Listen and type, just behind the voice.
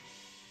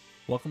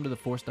Welcome to the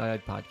Force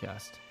Dyad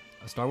Podcast,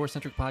 a Star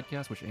Wars-centric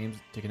podcast which aims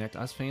to connect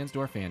us fans to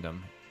our fandom.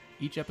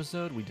 Each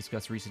episode, we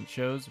discuss recent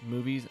shows,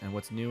 movies, and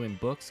what's new in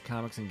books,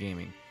 comics, and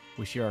gaming.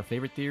 We share our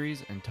favorite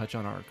theories and touch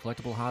on our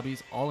collectible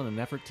hobbies, all in an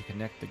effort to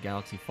connect the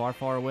galaxy far,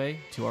 far away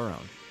to our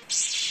own.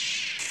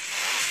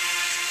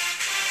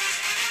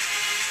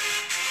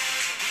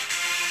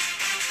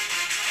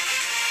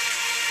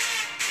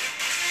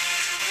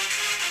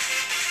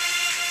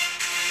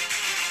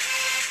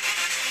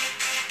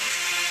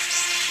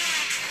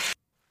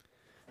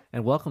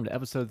 And welcome to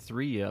episode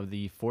 3 of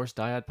the Force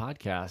Dyad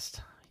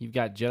Podcast. You've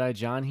got Jedi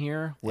John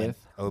here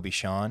with and Obi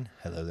Sean.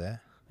 Hello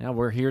there. Now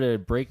we're here to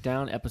break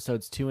down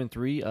episodes 2 and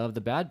 3 of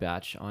The Bad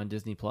Batch on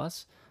Disney+.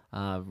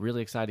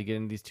 Really excited to get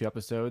into these two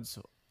episodes.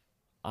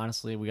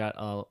 Honestly, we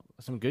got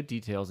some good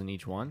details in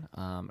each one.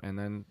 And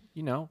then,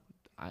 you know,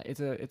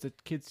 it's a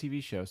kids'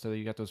 TV show, so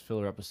you got those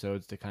filler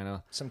episodes to kind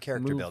of... Some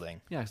character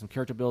building. Yeah, some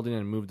character building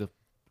and move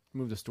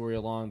the story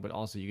along, but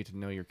also you get to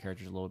know your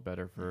characters a little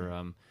better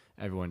for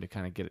everyone to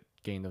kind of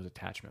gain those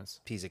attachments.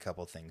 Tease a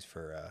couple things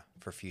for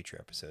future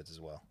episodes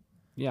as well.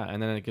 Yeah,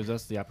 and then it gives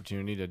us the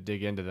opportunity to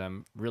dig into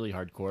them really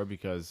hardcore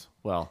because,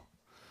 well,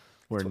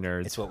 we're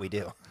nerds. It's what we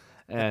do.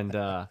 And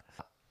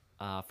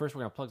first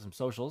we're going to plug some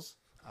socials.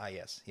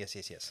 Yes.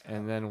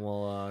 And then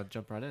we'll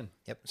jump right in.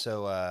 Yep.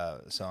 So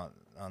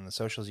on the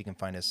socials, you can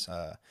find us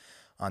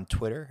on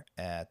Twitter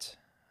at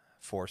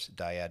Force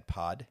Dyad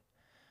Pod.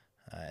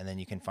 And then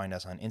you can find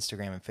us on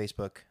Instagram and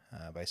Facebook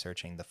by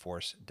searching the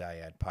Force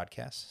Dyad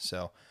Podcast.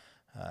 So,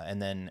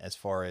 and then as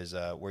far as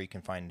where you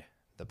can find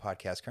the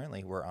podcast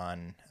currently, we're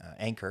on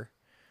Anchor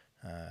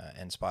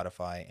and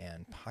Spotify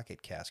and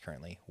Pocket Cast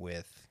currently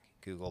with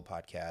Google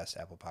Podcasts,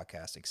 Apple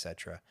Podcasts,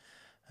 etc.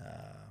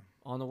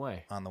 On the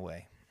way.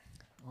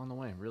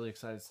 Really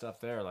excited stuff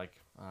there. Like,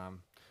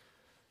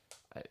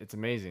 it's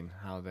amazing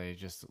how they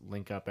just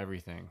link up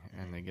everything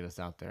and they get us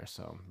out there.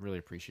 So really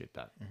appreciate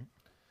that. Mm-hmm.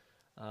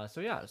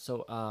 So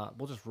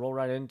we'll just roll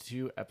right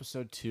into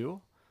episode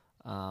 2.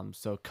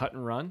 So Cut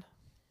and Run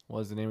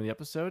was the name of the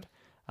episode,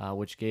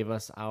 which gave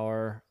us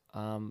our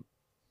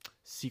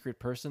secret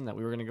person that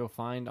we were going to go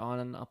find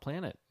on a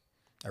planet.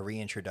 A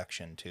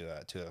reintroduction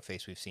to a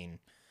face we've seen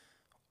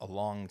a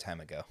long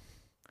time ago.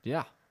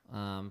 Yeah.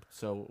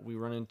 So we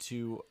run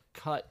into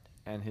Cut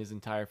and his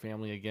entire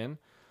family again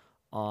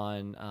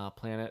on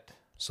planet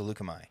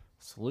Seleucami.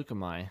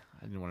 I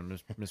didn't want to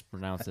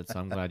mispronounce it, so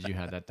I'm glad you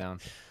had that down.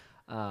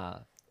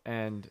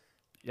 And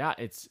yeah,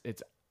 it's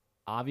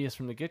obvious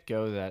from the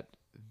get-go that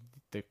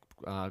the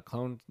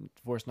clone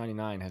Force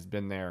 99 has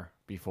been there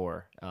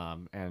before,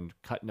 and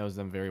Cut knows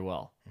them very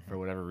well for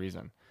whatever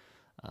reason,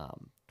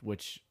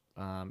 which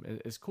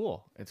is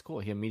cool. It's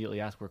cool. He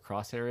immediately asks where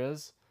Crosshair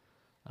is,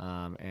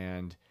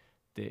 and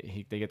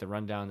they get the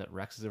rundown that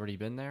Rex has already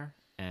been there,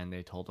 and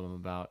they told him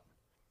about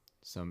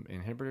some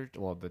inhibitor,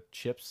 the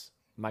chips,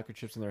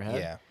 microchips in their head.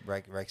 Yeah,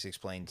 Rex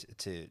explained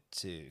to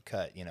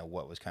Cut,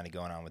 what was kind of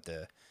going on with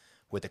the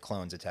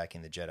clones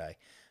attacking the Jedi,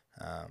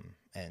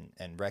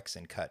 and Rex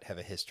and Cut have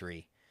a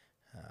history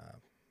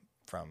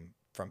from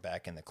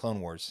back in the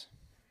Clone Wars.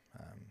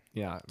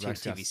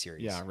 TV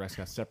series. Yeah, Rex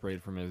got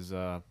separated from his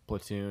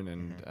platoon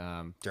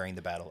and during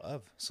the Battle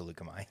of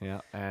Seleucami.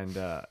 Yeah, and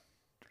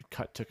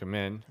Cut took him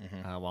in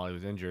while he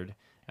was injured,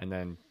 and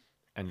then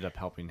ended up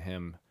helping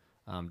him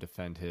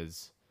defend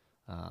his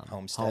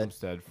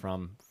homestead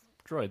from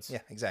droids. Yeah,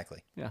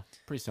 exactly. Yeah,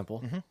 pretty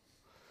simple.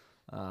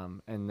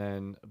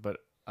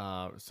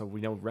 So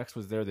we know Rex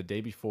was there the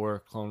day before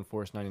Clone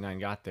Force 99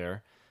 got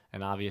there,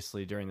 and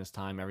obviously during this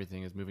time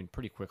everything is moving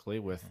pretty quickly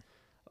with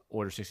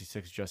Order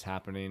 66 just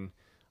happening.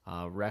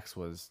 Rex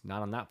was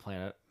not on that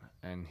planet,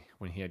 and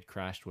when he had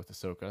crashed with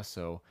Ahsoka,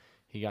 so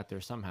he got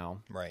there somehow.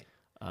 Right.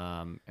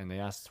 And they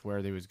asked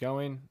where he was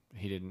going.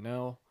 He didn't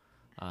know.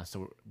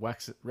 So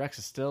Rex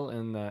is still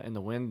in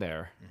the wind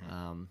there.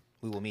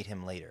 We will meet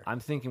him later. I'm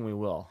thinking we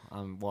will.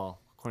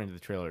 According to the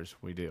trailers,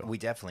 we do. We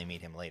definitely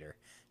meet him later.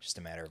 Just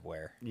a matter of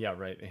where. Yeah,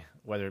 right.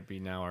 Whether it be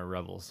now or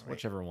Rebels, right.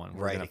 Whichever one.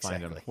 We're gonna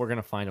find him. We're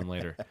gonna find him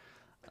later.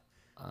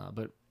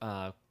 But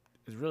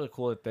it's really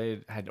cool that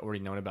they had already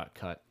known about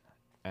Cut,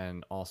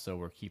 and also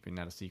were keeping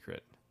that a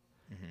secret.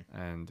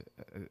 And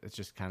it's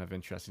just kind of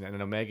interesting. And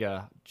then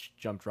Omega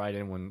jumped right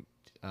in when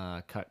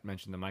Cut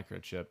mentioned the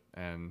microchip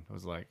and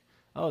was like,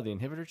 "Oh, the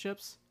inhibitor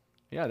chips?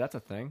 Yeah, that's a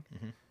thing."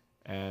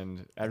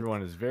 And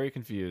everyone is very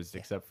confused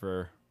except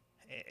for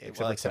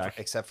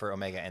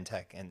Omega and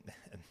Tech, and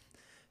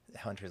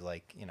Hunter's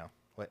like,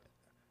 what?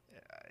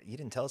 You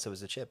didn't tell us it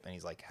was a chip, and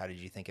he's like, how did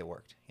you think it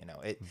worked?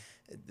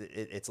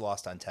 It's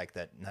lost on Tech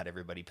that not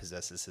everybody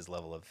possesses his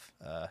level of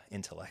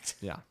intellect.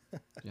 Yeah.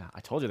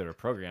 I told you they were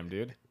programmed,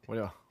 dude. What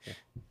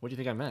do you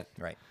think I meant?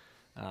 Right.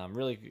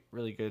 Really,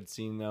 really good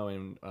scene though,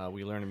 and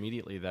we learn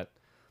immediately that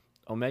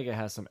Omega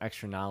has some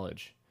extra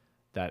knowledge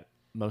that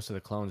most of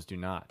the clones do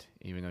not,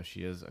 even though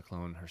she is a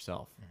clone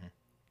herself.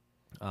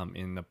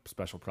 In the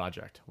special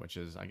project, which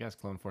is, I guess,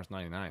 Clone Force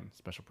 99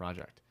 special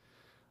project.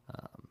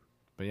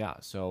 But yeah,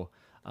 so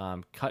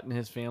Cut and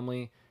his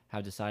family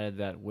have decided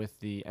that with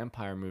the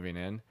Empire moving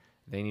in,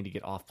 they need to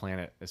get off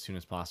planet as soon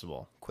as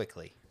possible.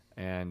 Quickly.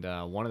 And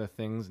one of the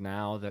things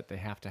now that they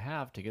have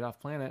to get off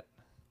planet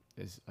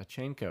is a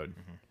chain code.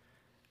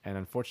 And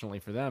unfortunately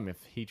for them,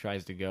 if he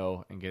tries to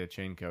go and get a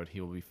chain code,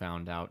 he will be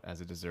found out as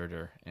a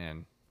deserter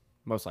and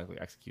most likely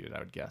executed, I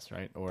would guess,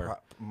 right? Or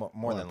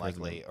More than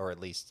likely, or at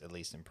least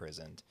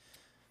imprisoned.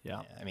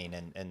 Yeah. I mean,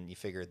 and you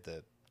figured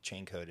the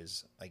chain code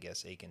is, I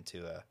guess, akin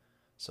to a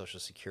social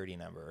security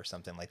number or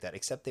something like that,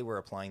 except they were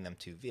applying them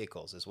to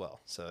vehicles as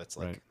well. So it's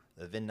like Right.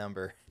 the VIN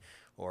number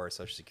or a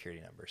social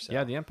security number. So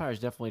Yeah, the Empire's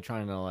definitely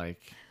trying to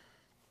like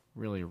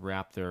really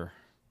wrap their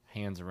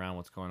hands around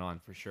what's going on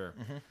for sure.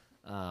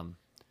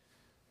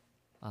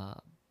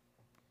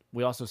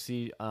 We also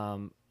see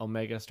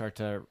Omega start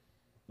to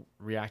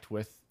react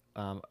with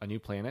a new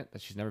planet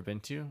that she's never been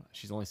to.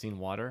 She's only seen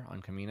water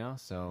on Camino,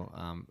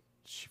 so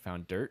she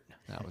found dirt.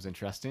 That was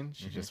interesting.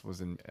 She just was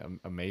in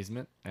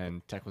amazement,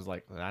 and Tech was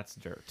like, "That's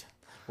dirt."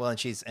 well, and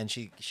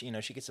she you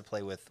know, she gets to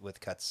play with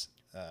Cut's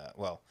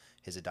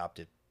his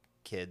adopted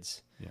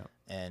kids. Yeah.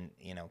 And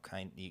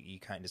you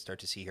kind of start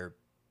to see her,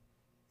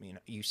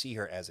 you see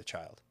her as a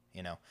child,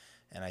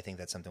 and I think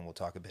that's something we'll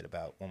talk a bit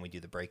about when we do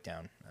the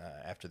breakdown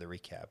after the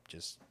recap.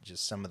 Just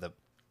some of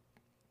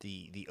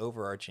the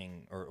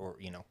overarching or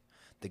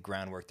the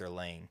groundwork they're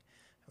laying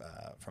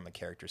from a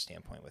character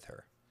standpoint with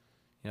her.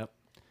 Yep.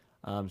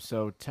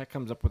 So Tech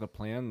comes up with a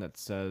plan that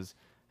says,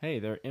 "Hey,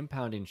 they're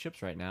impounding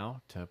ships right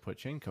now to put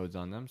chain codes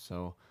on them,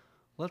 so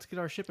let's get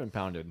our ship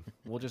impounded.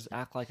 We'll just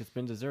act like it's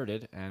been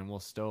deserted, and we'll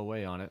stow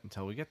away on it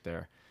until we get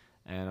there."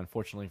 And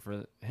unfortunately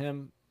for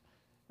him,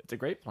 it's a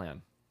great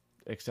plan,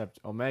 except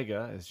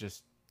Omega is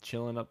just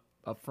chilling up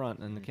front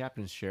in the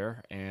captain's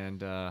chair, and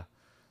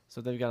so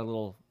they've got a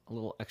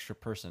little extra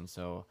person.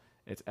 So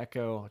it's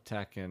Echo,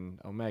 Tech, and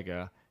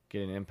Omega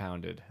getting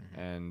impounded,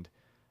 and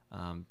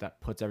that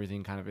puts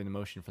everything kind of in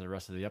motion for the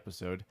rest of the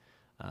episode.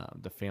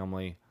 The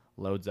family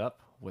loads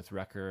up with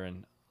Wrecker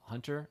and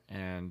Hunter,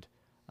 and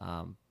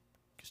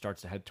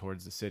starts to head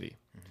towards the city.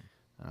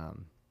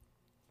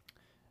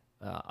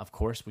 Of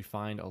course, we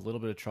find a little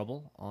bit of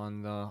trouble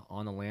on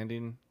the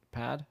landing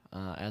pad,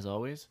 as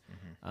always.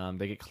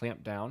 They get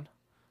clamped down,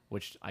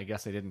 which I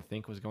guess they didn't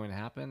think was going to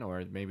happen,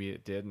 or maybe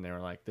it did, and they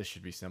were like, "This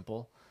should be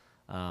simple."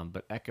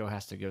 But Echo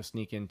has to go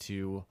sneak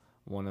into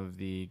one of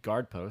the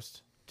guard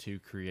posts to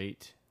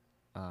create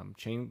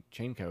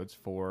chain codes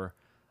for.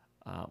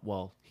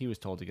 Well, he was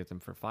told to get them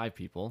for 5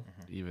 people,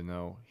 even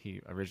though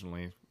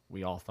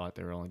we all thought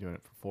they were only doing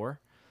it for 4.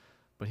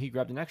 But he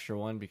grabbed an extra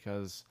one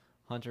because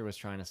Hunter was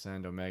trying to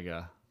send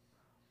Omega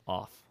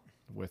off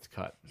with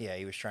Cut. Yeah,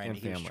 he was trying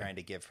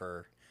to give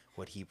her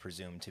what he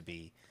presumed to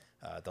be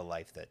the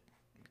life that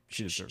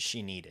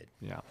she needed.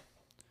 Yeah.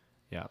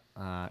 Yeah.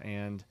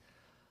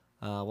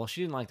 Well,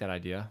 she didn't like that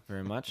idea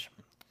very much.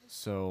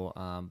 So,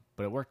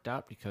 but it worked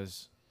out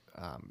because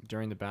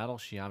during the battle,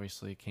 she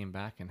obviously came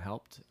back and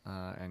helped.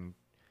 And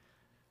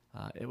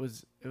it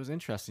was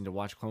interesting to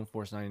watch Clone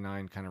Force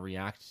 99 kind of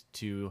react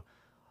to,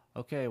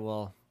 okay,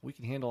 well, we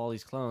can handle all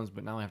these clones,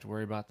 but now I have to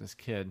worry about this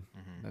kid.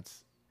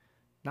 That's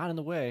not in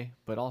the way,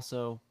 but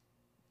also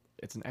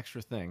it's an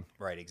extra thing.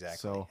 Right, exactly.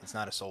 So it's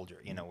not a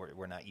soldier.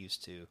 We're not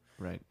used to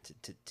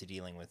to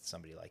dealing with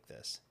somebody like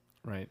this.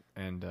 Right,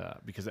 and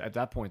because at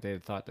that point they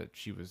had thought that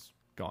she was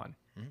gone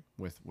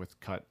with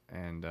Cut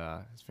and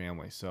his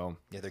family. So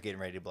yeah, they're getting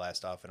ready to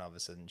blast off, and all of a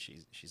sudden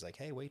she's like,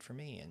 "Hey, wait for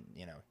me!" and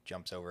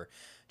jumps over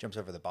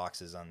the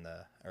boxes on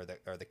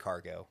the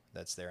cargo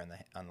that's there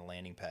on the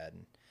landing pad,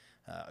 and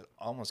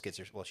almost gets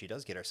her. Well, she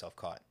does get herself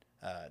caught,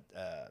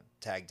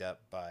 tagged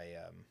up by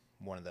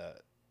one of the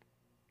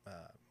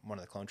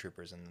clone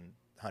troopers, and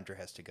Hunter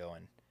has to go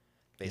and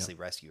basically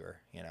rescue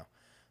her.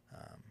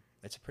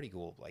 It's a pretty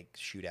cool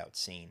shootout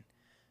scene,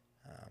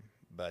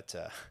 but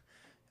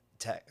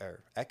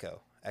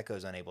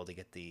Echo's unable to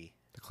get the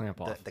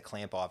clamp off. The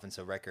clamp off, and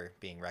so Wrecker,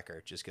 being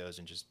Wrecker, just goes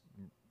and just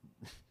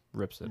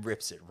rips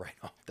it right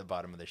off the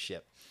bottom of the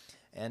ship,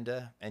 and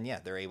yeah,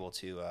 they're able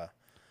to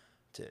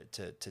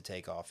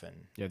take off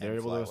and they're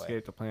able to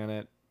escape the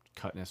planet.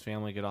 Cut and his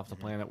family get off the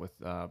planet with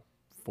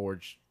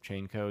forged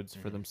chain codes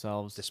for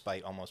themselves,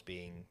 despite almost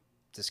being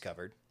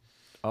discovered.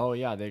 Oh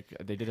yeah, they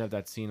did have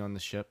that scene on the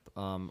ship,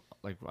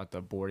 like at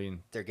the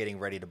boarding. They're getting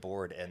ready to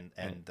board, and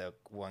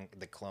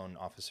the clone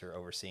officer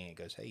overseeing it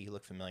goes, "Hey, you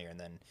look familiar." And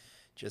then,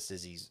 just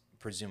as he's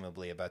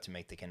presumably about to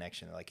make the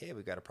connection, they're like, "Hey,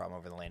 we've got a problem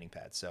over the landing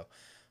pad." So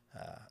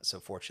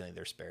fortunately,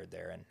 they're spared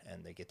there,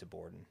 and they get to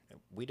board. And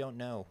we don't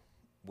know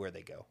where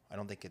they go. I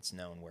don't think it's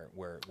known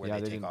where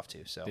they take off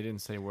to. So they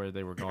didn't say where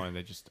they were going.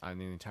 They just, the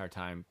entire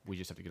time, we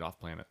just have to get off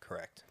planet.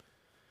 Correct.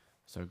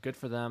 So good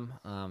for them.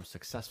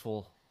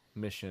 Successful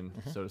mission,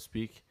 so to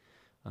speak.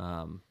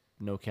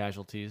 No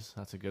casualties.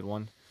 That's a good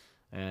one.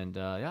 And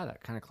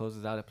that kind of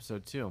closes out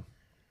episode 2.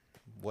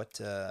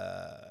 What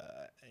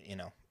out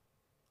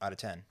of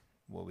 10,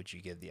 what would you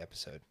give the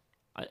episode?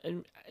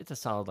 It's a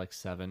solid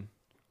 7.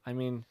 I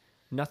mean,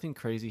 nothing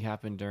crazy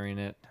happened during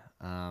it.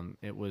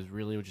 It was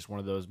really just one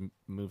of those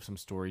move some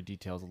story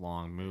details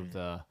along, move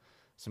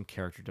some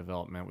character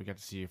development. We got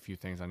to see a few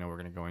things I know we're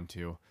going to go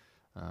into.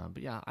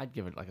 But yeah, I'd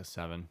give it a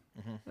 7.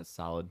 That's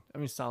solid. I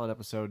mean, solid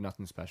episode,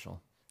 nothing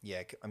special.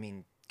 Yeah, I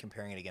mean,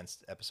 comparing it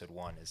against episode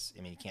one is,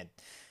 I mean, you can't.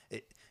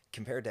 It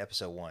compared to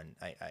episode one,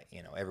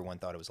 everyone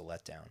thought it was a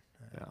letdown,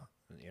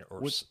 Yeah. or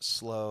Which,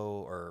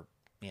 slow, or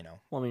you know,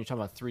 well, I mean, you're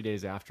talking about 3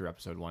 days after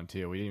episode one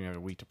too. We didn't even have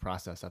a week to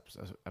process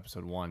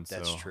episode one,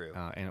 that's so true.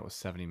 and it was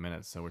 70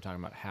 minutes. So we're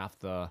talking about half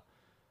the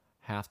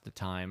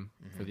time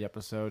for the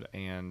episode,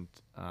 and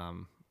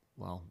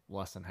well,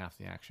 less than half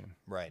the action.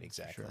 Right, That's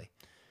for sure.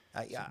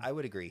 exactly. Yeah, I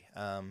would agree.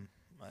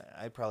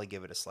 I'd probably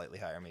give it a slightly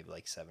higher, maybe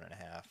like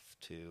 7.5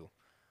 to,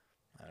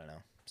 I don't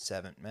know,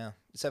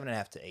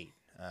 7.5 to 8.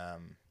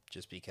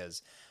 Just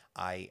because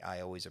I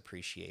always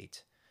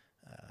appreciate,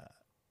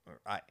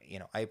 I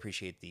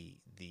appreciate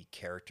the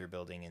character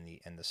building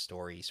and the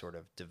story sort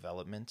of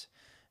development,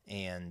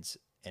 and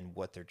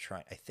what they're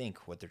trying. I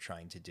think what they're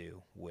trying to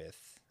do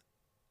with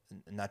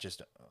not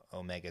just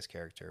Omega's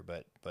character,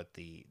 but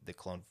the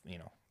clone,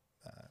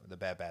 the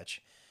Bad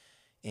Batch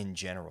in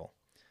general.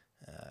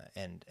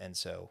 And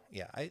so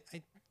yeah, I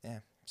yeah,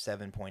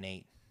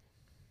 7.8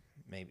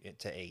 maybe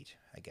to 8,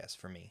 I guess,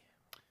 for me.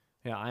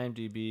 Yeah,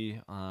 IMDb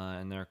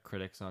and their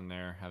critics on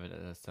there have it at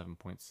a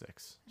 7.6.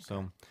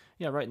 So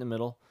yeah, right in the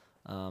middle.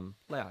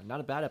 Yeah, not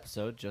a bad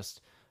episode.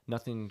 Just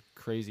nothing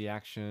crazy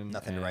action.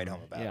 Nothing to write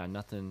home about. Yeah,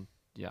 nothing.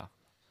 Yeah,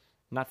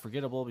 not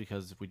forgettable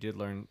because we did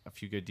learn a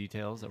few good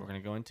details that we're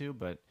going to go into.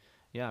 But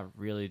yeah,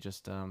 really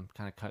just kind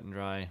of cut and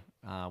dry.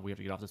 We have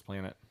to get off this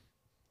planet.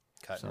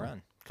 Cut and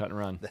run. Cut and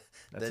run.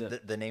 That's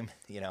it. The name,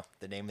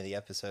 the name of the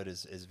episode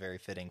is very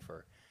fitting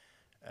for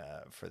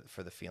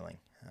the feeling.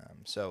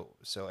 So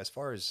as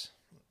far as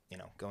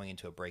going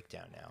into a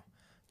breakdown now,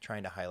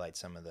 trying to highlight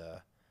some of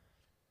the,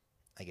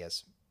 I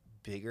guess,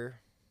 bigger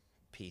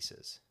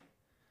pieces.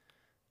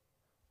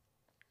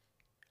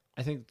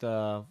 I think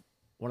one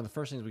of the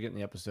first things we get in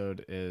the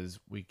episode is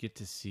we get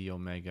to see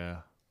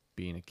Omega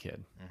being a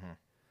kid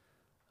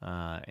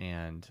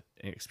and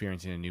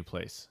experiencing a new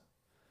place,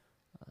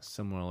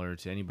 similar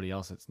to anybody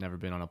else that's never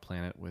been on a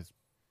planet with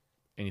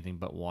anything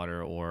but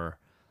water, or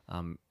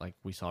like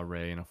we saw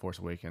Rey in A Force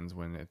Awakens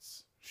when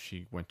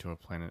she went to a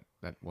planet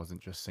that wasn't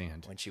just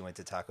sand. When she went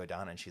to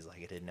Takodana and she's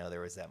like, I didn't know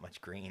there was that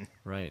much green.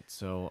 Right.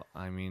 So,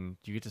 I mean,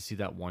 you get to see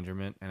that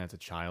wonderment, and as a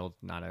child,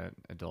 not an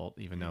adult,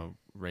 even though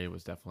Rey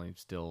was definitely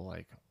still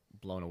like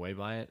blown away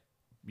by it.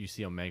 You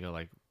see Omega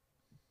like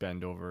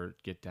bend over,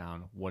 get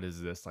down. What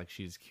is this? Like,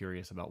 she's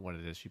curious about what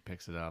it is. She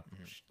picks it up,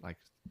 she, like,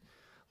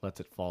 lets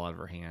it fall out of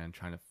her hand,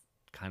 trying to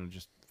kind of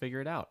just figure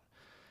it out.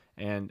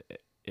 And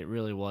it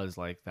really was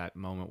like that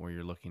moment where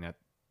you're looking at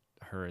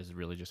her as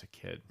really just a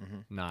kid,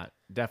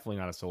 definitely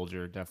not a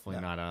soldier,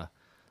 definitely not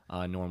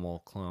a normal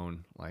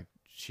clone. Like,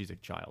 she's a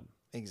child.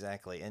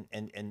 Exactly.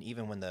 And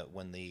even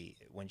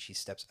when she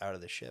steps out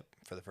of the ship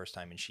for the first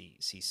time and she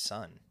sees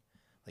sun,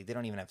 like, they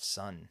don't even have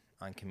sun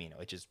on Camino.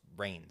 It just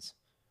rains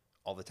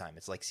all the time.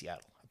 It's like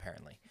Seattle,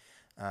 apparently.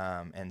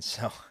 And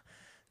so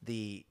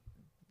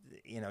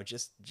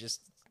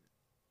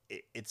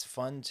it's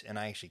fun. And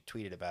I actually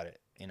tweeted about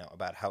it,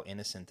 about how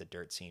innocent the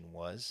dirt scene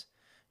was.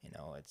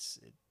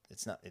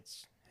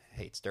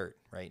 It's dirt,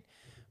 right?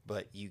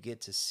 But you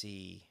get to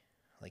see,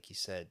 like you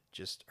said,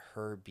 just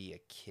her be a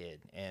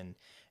kid and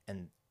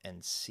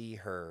see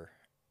her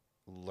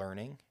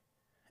learning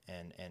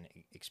and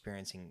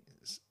experiencing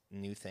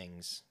new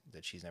things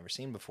that she's never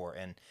seen before.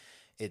 And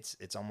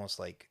it's almost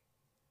like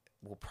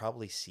we'll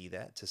probably see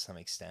that to some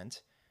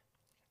extent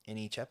in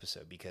each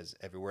episode, because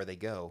everywhere they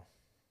go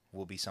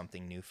will be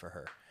something new for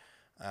her.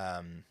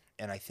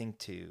 And I think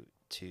to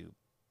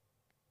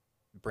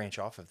branch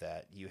off of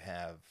that, you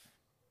have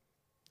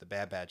the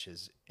Bad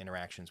Batch's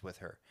interactions with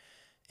her.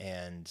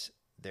 And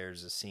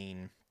there's a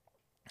scene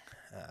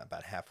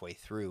about halfway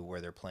through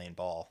where they're playing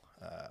ball,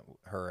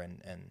 her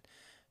and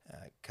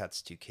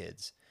Cut's two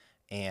kids,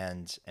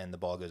 and the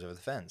ball goes over the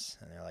fence,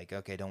 and they're like,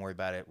 okay, don't worry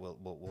about it,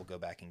 we'll go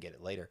back and get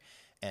it later.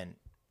 And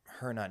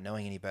her not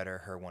knowing any better,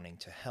 her wanting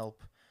to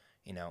help,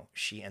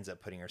 she ends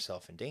up putting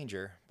herself in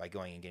danger by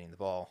going and getting the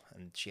ball,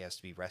 and she has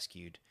to be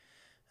rescued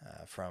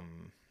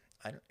from,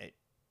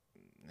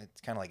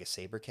 it's kind of like a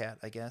saber cat,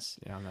 I guess.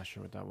 Yeah, I'm not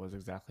sure what that was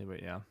exactly,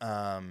 but yeah.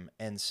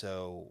 And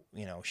so,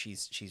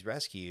 she's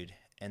rescued,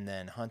 and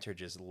then Hunter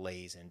just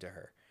lays into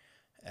her,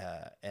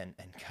 and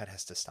Cut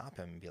has to stop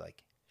him and be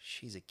like,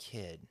 she's a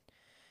kid.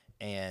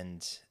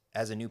 And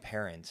as a new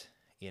parent,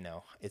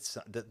 it's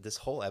this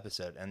whole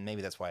episode, and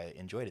maybe that's why I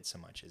enjoyed it so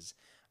much, is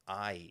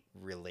I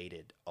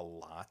related a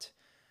lot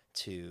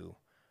to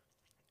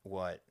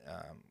what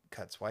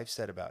Cut's wife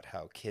said about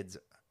how kids,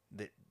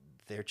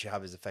 their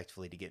job is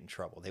effectively to get in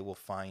trouble. They will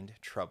find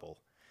trouble.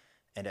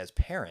 And as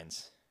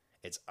parents,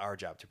 it's our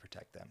job to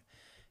protect them.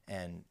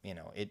 And,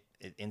 it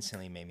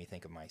instantly made me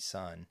think of my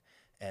son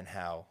and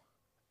how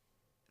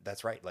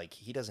that's right. Like,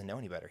 he doesn't know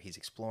any better. He's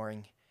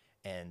exploring,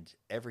 and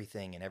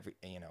everything and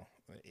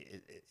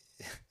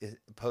it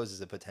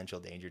poses a potential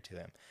danger to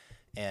him.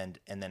 And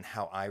then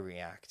how I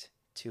react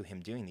to him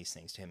doing these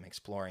things, to him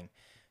exploring,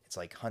 it's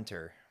like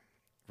Hunter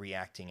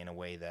reacting in a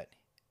way that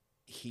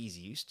he's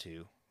used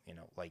to,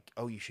 like,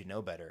 oh, you should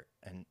know better,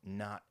 and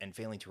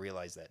failing to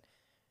realize that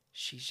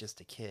she's just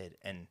a kid,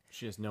 and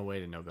She has no way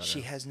to know better.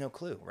 she has no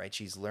clue, right?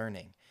 She's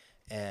learning,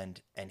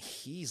 and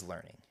he's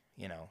learning,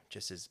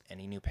 just as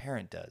any new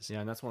parent does. Yeah,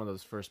 and that's one of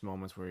those first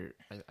moments where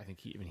I think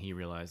he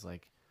realized,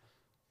 like,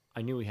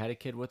 I knew we had a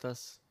kid with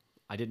us.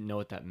 I didn't know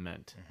what that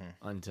meant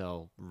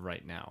until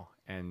right now,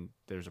 and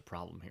there's a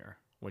problem here,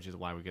 which is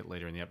why we get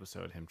later in the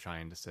episode him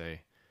trying to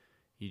say,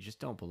 "You just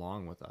don't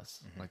belong with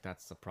us." Like,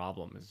 that's the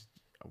problem. Is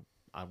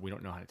we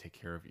don't know how to take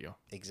care of you.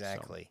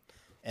 Exactly.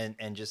 So.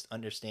 And just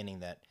understanding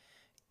that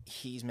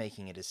he's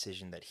making a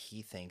decision that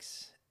he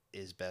thinks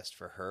is best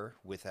for her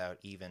without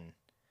even,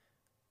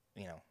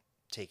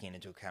 taking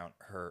into account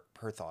her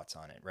thoughts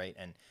on it, right?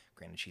 And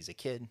granted, she's a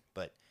kid,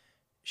 but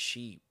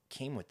she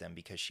came with them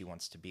because she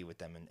wants to be with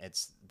them, and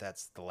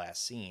that's the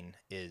last scene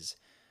is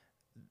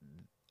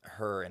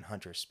her and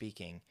Hunter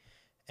speaking,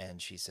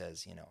 and she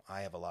says,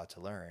 I have a lot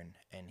to learn,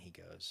 and he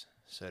goes,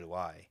 so do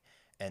I.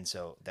 And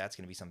so that's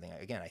going to be something,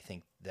 again, I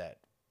think that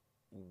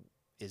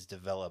is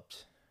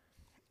developed,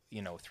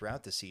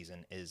 throughout the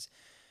season is,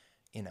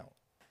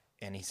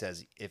 and he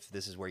says, if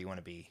this is where you want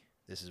to be,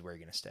 this is where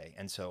you're going to stay.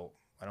 And so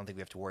I don't think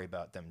we have to worry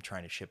about them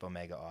trying to ship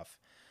Omega off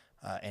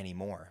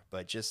anymore,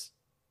 but just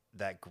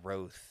that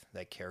growth,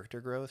 that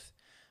character growth,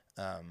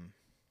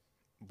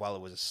 while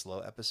it was a slow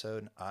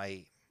episode,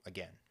 I,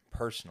 again,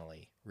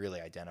 personally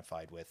really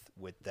identified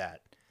with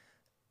that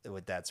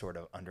sort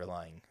of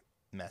underlying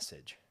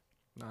message.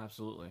 No,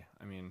 absolutely.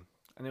 I mean,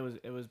 and it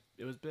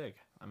was big.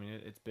 I mean,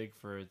 it's big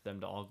for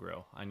them to all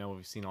grow. I know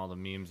we've seen all the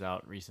memes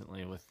out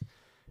recently with,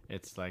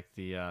 it's like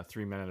the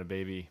 3 Men and a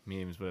Baby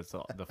memes, but it's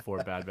the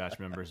 4 Bad Batch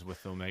members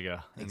with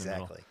Omega in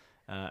Exactly.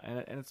 the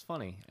middle. And it's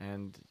funny,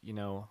 and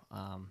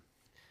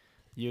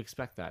you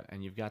expect that,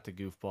 and you've got the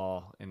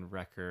goofball in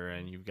Wrecker,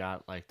 and you've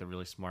got like the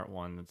really smart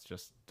one that's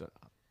just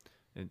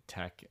in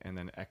tech, and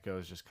then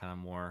Echo's just kind of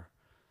more,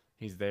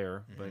 he's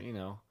there, but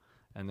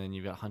and then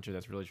you've got Hunter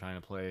that's really trying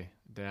to play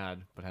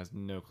dad, but has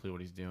no clue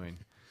what he's doing.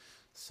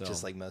 So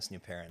just like most new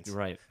parents,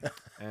 right?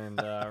 And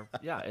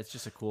yeah, it's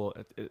just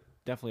it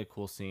definitely a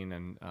cool scene,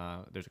 and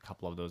there's a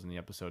couple of those in the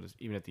episode,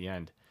 even at the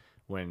end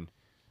when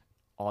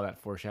all that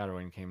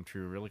foreshadowing came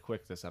true really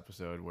quick this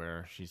episode,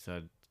 where she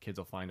said kids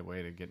will find a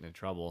way to get into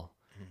trouble,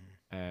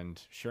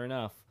 and sure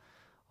enough,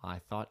 I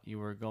thought you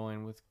were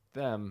going with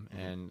them,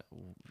 and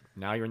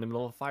now you're in the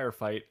middle of a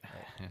firefight,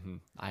 and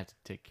I have to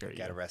take care of you.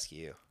 Got to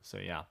rescue you. So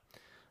yeah,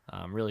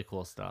 really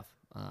cool stuff.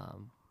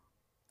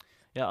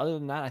 Yeah, other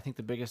than that, I think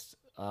the biggest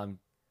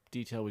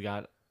detail we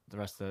got the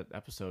rest of the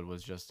episode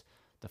was just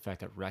the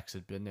fact that Rex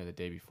had been there the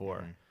day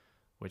before,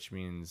 which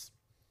means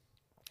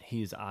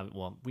he's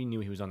well, we knew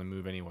he was on the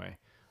move anyway.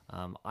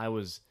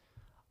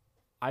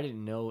 I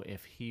didn't know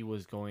if he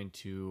was going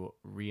to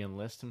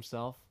re-enlist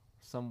himself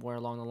somewhere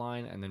along the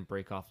line and then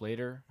break off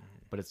later,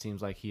 but it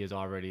seems like he has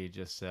already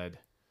just said,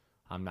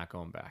 "I'm not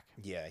going back."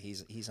 Yeah,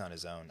 he's on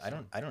his own.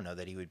 So. I don't know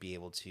that he would be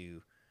able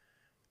to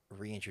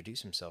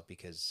reintroduce himself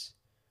because,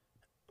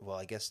 well,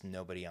 I guess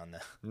nobody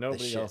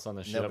else on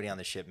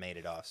the ship made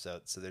it off.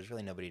 So there's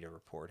really nobody to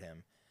report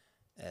him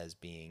as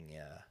being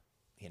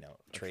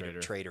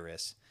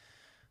traitorous.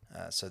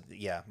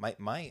 Yeah,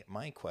 my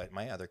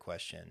other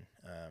question,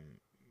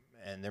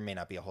 and there may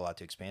not be a whole lot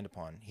to expand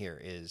upon here,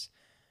 is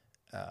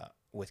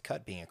with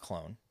Cut being a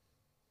clone,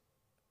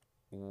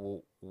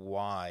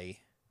 why,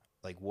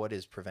 like, what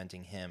is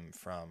preventing him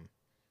from,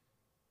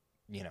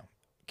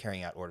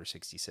 carrying out Order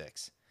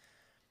 66?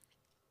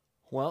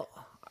 Well,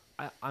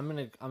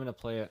 I'm gonna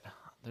play it.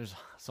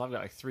 So I've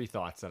got like 3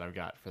 thoughts that I've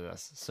got for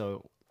this.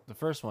 So the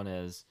first one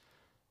is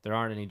there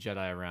aren't any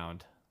Jedi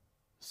around,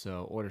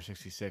 so Order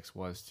 66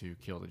 was to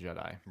kill the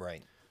Jedi.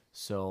 Right.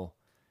 So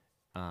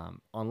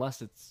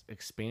unless it's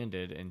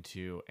expanded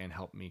into and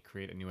help me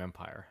create a new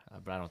empire,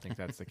 but I don't think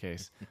that's the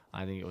case.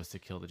 I think it was to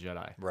kill the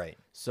Jedi. Right.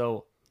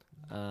 So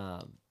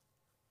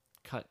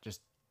Cut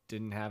just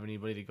didn't have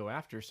anybody to go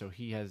after, so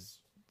he has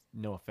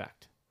no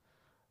effect.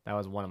 That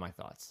was one of my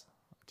thoughts.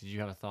 Did you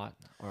have a thought,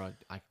 or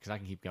because I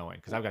can keep going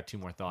because I've got 2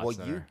 more thoughts.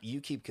 Well, you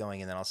keep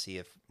going, and then I'll see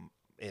if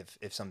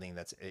something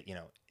that's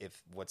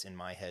if what's in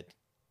my head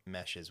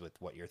meshes with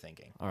what you're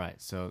thinking. All right.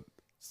 So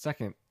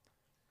second,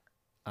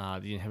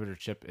 the inhibitor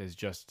chip has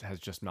just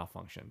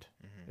malfunctioned.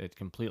 It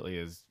completely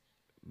is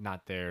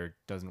not there,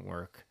 doesn't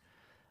work,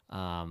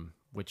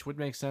 which would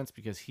make sense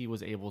because he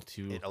was able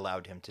to. It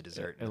allowed him to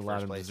desert. It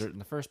allowed him to desert in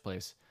the first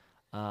place.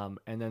 And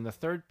then the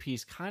third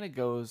piece kind of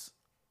goes.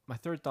 My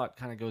third thought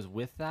kind of goes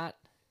with that.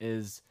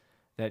 Is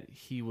that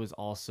he was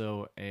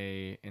also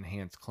a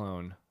enhanced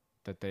clone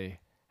that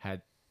they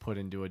had put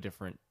into a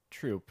different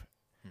troop,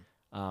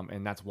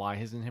 and that's why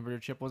his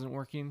inhibitor chip wasn't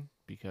working,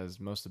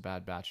 because most of the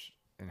Bad Batch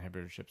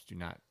inhibitor chips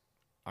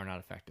are not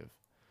effective.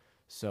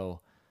 So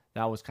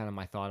that was kind of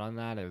my thought on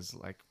that, is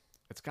like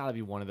it's got to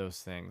be one of those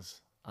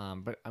things.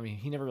 But I mean,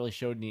 he never really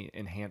showed any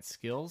enhanced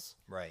skills,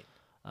 right?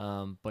 But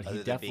other he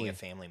than definitely being a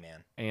family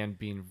man and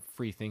being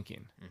free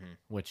thinking,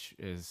 which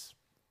is.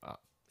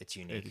 It's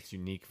unique. It's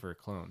unique for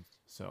clones.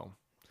 So,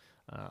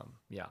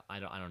 yeah, I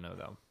don't know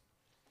though.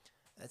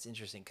 That's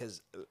interesting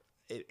because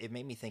it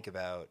made me think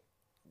about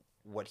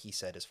what he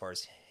said as far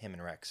as him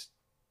and Rex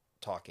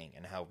talking,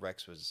 and how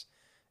Rex was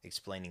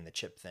explaining the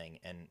chip thing,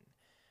 and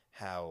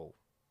how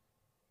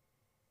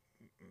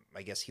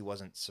I guess he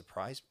wasn't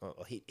surprised.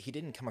 Well, he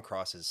didn't come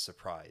across as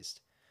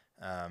surprised,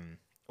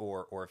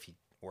 or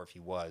if he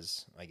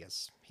was, I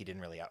guess he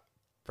didn't really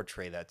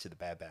portray that to the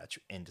Bad Batch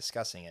in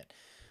discussing it.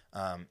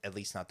 At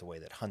least not the way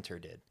that Hunter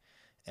did,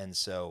 and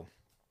so,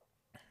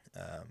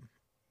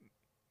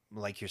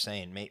 like you're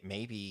saying,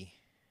 maybe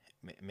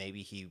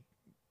he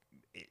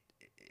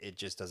it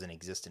just doesn't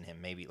exist in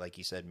him. Maybe, like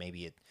you said,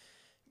 maybe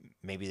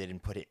they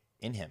didn't put it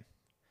in him,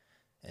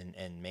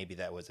 and maybe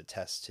that was a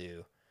test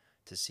to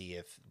see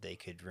if they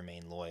could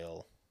remain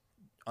loyal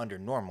under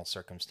normal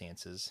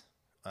circumstances,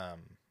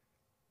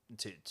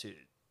 to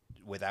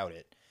without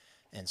it.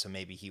 And so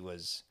maybe he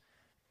was,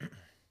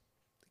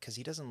 because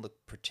he doesn't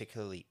look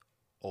particularly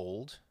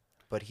old,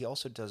 but he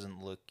also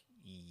doesn't look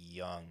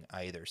young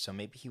either. So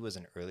maybe he was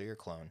an earlier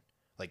clone,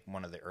 like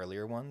one of the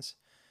earlier ones,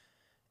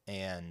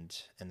 and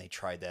they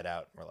tried that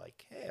out. We're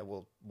like, hey,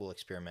 we'll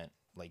experiment,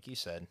 like you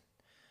said,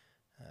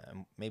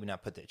 maybe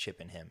not put that chip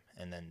in him,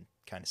 and then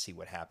kind of see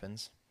what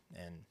happens.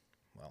 And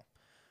well,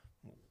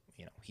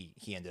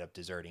 he ended up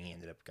deserting. He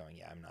ended up going,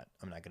 yeah, I'm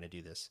not going to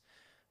do this,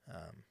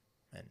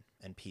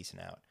 and peacing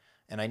out.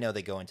 And I know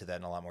they go into that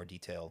in a lot more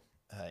detail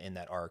in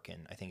that arc,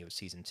 and I think it was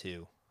season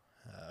 2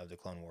 of the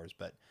Clone Wars,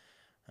 but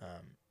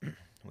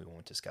we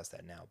won't discuss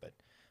that now. But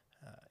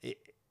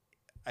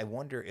I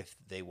wonder if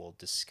they will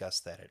discuss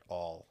that at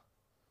all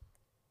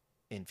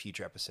in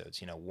future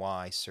episodes.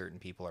 Why certain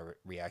people are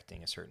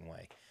reacting a certain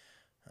way,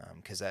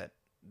 because that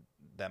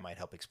might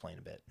help explain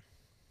a bit.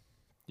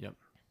 Yep.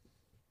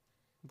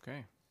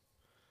 Okay.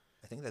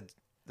 I think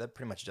that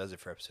pretty much does it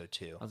for episode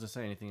 2. I was just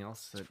saying, anything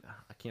else?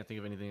 I can't think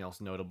of anything else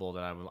notable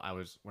that I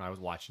was when I was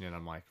watching it.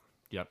 I'm like,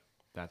 yep,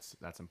 that's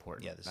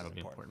important. Yeah, that'll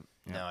be important.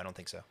 Yep. No, I don't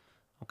think so.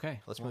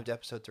 Okay, let's move to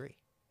episode 3.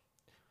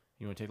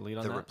 You want to take the lead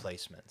on the that?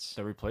 Replacements.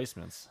 The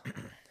replacements.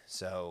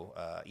 So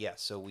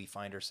so we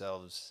find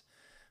ourselves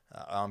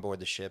on board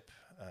the ship.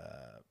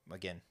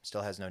 Again,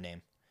 still has no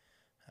name.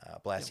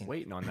 Blasting. Yeah,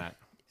 waiting on that.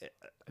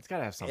 It's got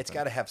to have something. It's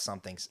got to have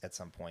something at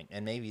some point,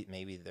 and maybe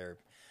they're,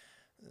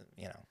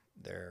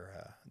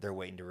 they're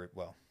waiting to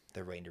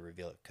they're waiting to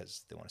reveal it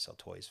because they want to sell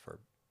toys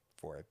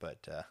for it,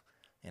 but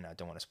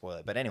don't want to spoil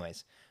it. But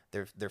anyways,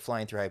 they're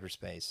flying through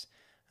hyperspace.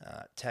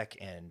 Tech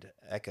and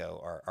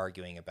Echo are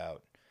arguing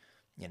about,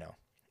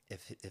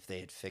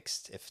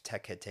 if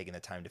Tech had taken the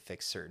time to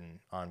fix certain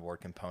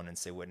onboard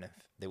components, they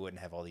wouldn't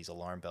have all these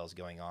alarm bells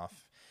going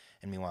off.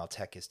 And meanwhile,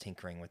 Tech is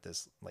tinkering with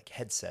this like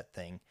headset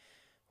thing,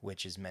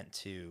 which is meant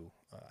to,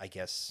 I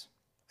guess,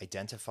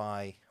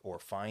 identify or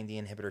find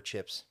the inhibitor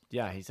chips.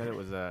 Yeah, he said it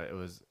was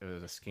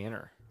a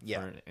scanner.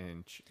 Yeah, for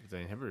the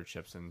inhibitor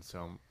chips, and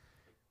so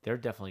they're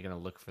definitely going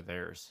to look for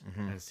theirs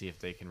and see if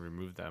they can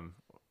remove them,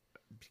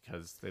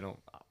 because they don't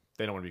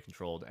want to be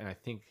controlled. And I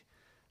think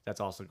that's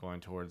also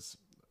going towards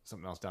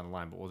something else down the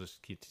line. But we'll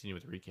just continue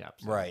with the recap.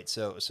 So. Right.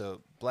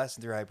 So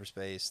blasting through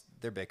hyperspace,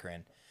 they're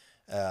bickering,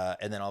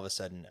 and then all of a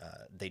sudden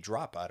they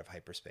drop out of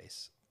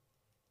hyperspace,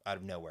 out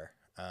of nowhere,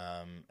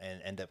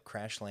 and end up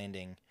crash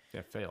landing.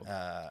 Yeah, failed.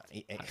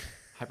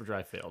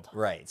 Hyperdrive failed.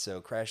 Right.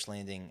 So crash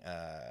landing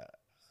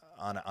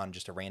on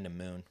just a random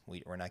moon.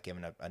 We're not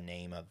given a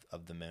name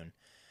of the moon.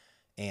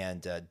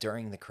 And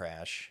during the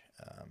crash,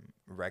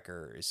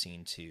 Wrecker is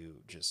seen to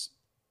just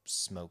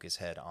smoke his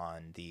head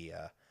on the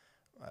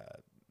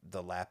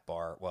lap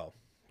bar,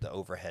 the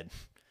overhead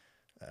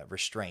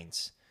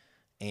restraints,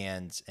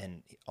 and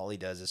all he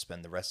does is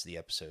spend the rest of the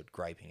episode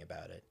griping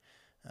about it,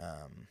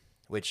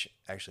 which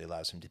actually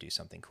allows him to do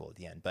something cool at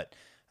the end. But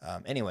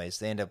anyways,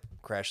 they end up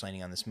crash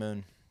landing on this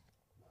moon,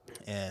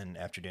 and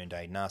after doing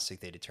diagnostic,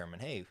 they determine,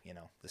 hey,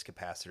 this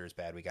capacitor is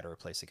bad. We got to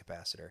replace the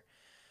capacitor.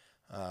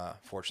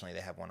 Fortunately,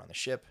 they have one on the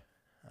ship.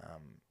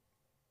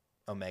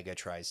 Omega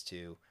tries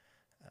to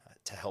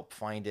help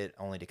find it,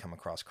 only to come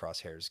across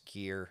Crosshair's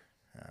gear.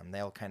 They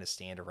all kind of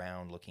stand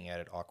around looking at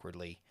it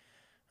awkwardly,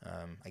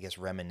 I guess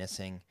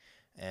reminiscing,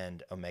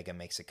 and Omega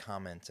makes a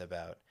comment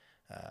about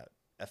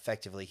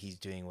effectively he's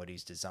doing what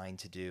he's designed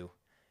to do,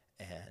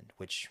 and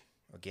which,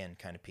 again,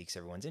 kind of piques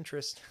everyone's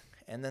interest,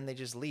 and then they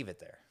just leave it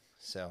there.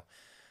 So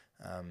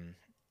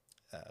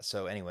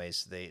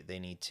anyways, they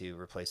need to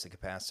replace the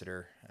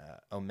capacitor.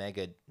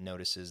 Omega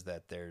notices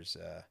that there's,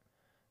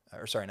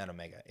 or sorry, not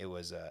Omega, it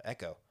was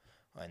Echo.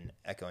 When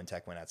Echo and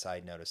Tech went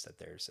outside, noticed that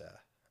there's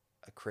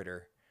a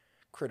critter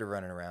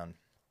running around,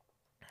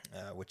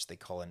 which they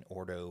call an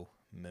Ordo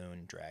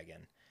moon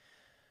dragon.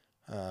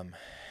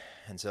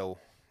 And so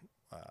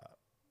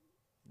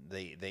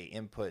they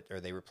input, or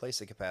they replace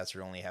the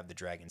capacitor, only have the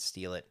dragon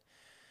steal it,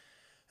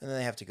 and then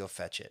they have to go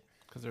fetch it.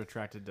 Because they're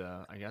attracted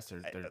to, I guess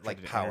they're like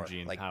attracted to power, energy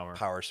and like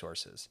power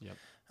sources. Yep.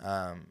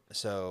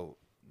 So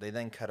they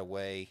then cut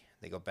away.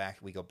 We go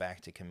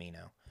back to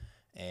Camino,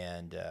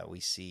 and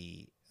we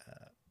see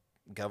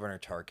Governor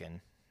Tarkin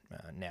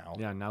now.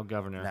 Yeah, now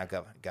governor. Now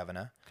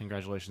governor.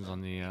 Congratulations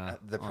on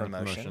the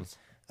promotion.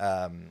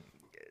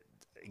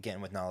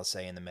 Again, with Nala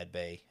Se in the med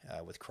bay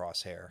with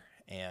Crosshair,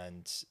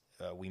 and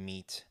we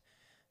meet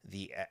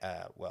the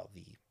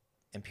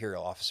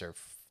Imperial officer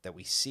that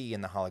we see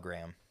in the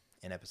hologram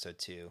in episode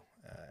 2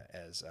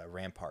 as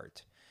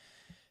Rampart,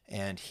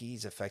 and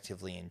he's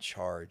effectively in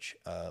charge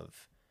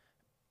of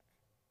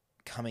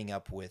coming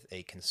up with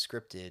a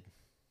conscripted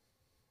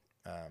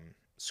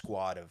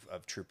squad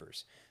of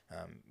troopers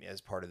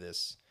as part of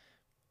this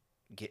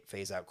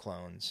phase out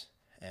clones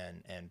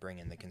and bring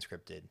in the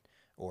conscripted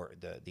or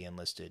the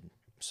enlisted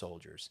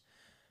soldiers.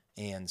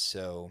 And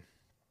so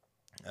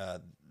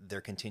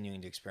they're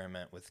continuing to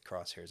experiment with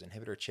Crosshair's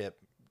inhibitor chip,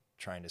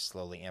 trying to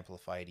slowly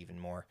amplify it even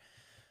more.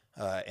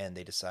 And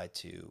they decide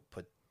to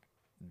put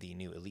the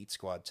new elite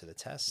squad to the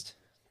test.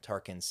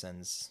 Tarkin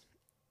sends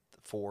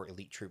 4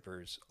 elite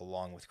troopers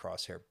along with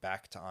Crosshair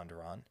back to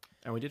Onderon.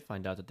 And we did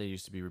find out that they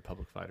used to be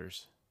Republic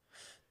fighters.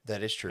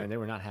 That is true. And they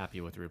were not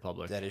happy with the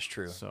Republic. That is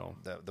true. So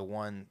the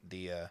one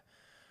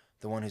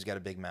who's got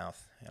a big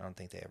mouth, I don't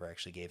think they ever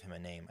actually gave him a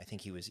name. I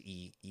think he was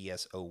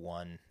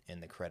ES01 in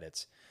the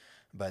credits.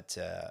 But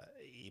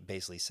he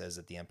basically says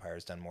that the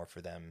Empire's done more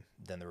for them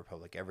than the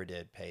Republic ever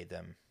did. Pay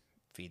them,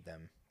 feed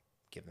them,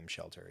 give them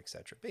shelter,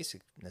 etc.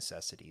 Basic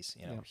necessities,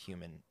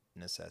 human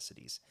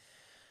necessities.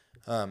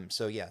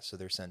 So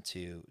they're sent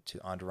to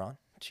Onderon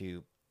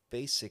to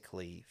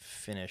basically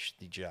finish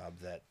the job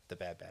that the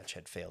Bad Batch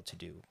had failed to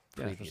do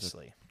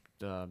previously.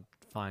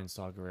 Find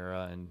Saw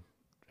Gerrera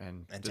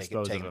and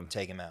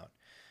take him out.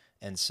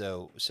 And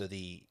so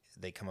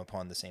they come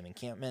upon the same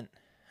encampment.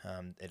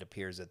 It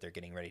appears that they're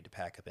getting ready to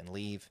pack up and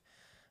leave,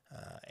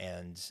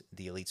 and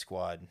the elite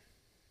squad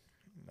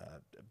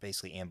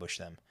basically ambush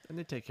them. And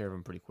they take care of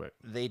them pretty quick.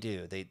 They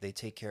do. They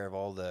take care of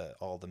all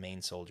the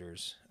main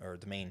soldiers or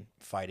the main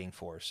fighting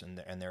force, and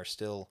there are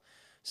still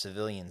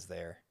civilians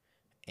there.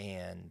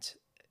 And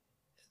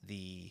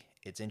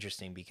it's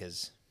interesting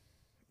because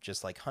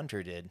just like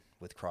Hunter did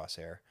with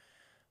Crosshair,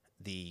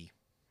 the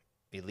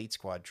elite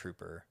squad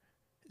trooper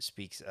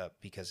speaks up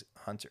because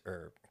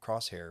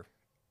Crosshair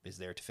is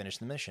there to finish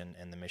the mission,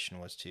 and the mission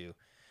was to,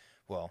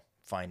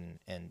 find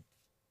and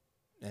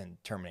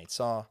terminate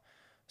Saw.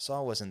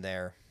 Saw wasn't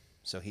there,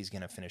 so he's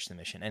going to finish the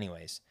mission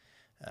anyways,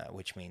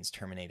 which means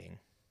terminating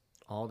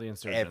all the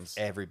insurgents,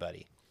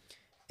 everybody.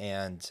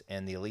 And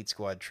the elite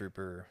squad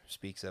trooper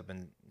speaks up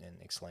and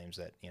exclaims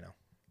that,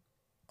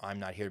 I'm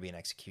not here to be an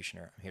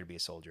executioner. I'm here to be a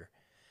soldier.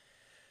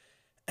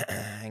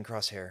 And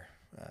Crosshair,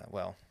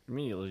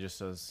 immediately just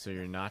says, "So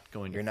you're not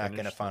going to you're not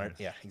going to find it."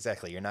 Yeah,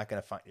 exactly. You're not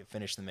going to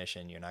finish the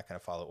mission. You're not going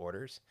to follow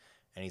orders.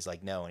 And he's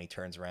like, "No." And he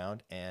turns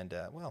around, and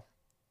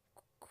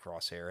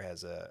Crosshair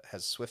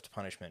has swift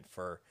punishment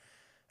for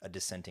a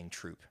dissenting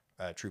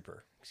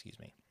trooper. Excuse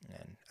me.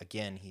 And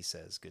again, he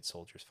says, "Good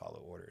soldiers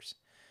follow orders."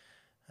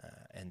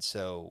 And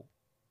so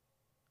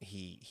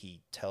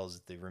he tells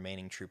the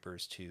remaining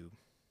troopers to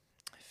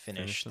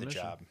finish the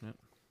job. Yep.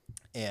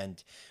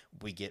 And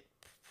we get,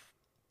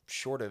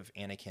 short of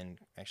Anakin,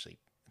 actually,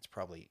 it's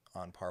probably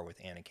on par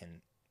with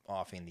Anakin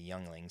offing the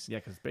younglings. Yeah,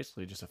 because it's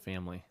basically just a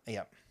family.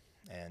 Yep.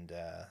 And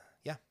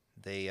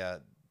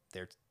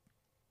they're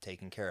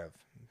taken care of,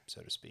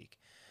 so to speak.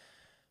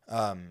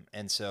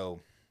 And so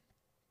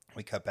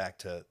we cut back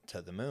to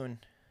the moon,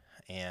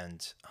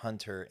 and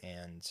Hunter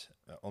and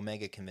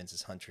Omega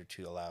convinces Hunter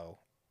to allow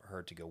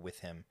her to go with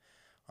him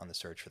on the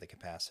search for the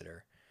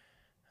capacitor.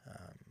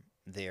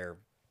 They're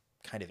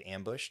kind of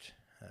ambushed.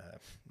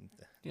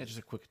 Just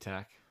a quick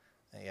attack.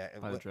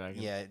 By the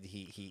dragon. Yeah,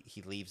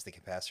 he leaves the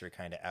capacitor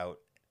kind of out.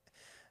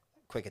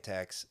 Quick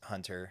attacks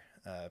Hunter,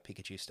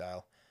 Pikachu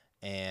style,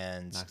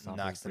 and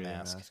knocks the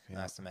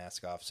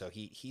mask off. So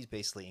he's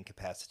basically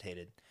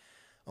incapacitated.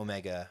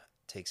 Omega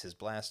takes his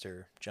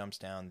blaster, jumps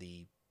down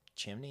the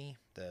chimney,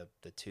 the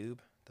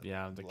tube,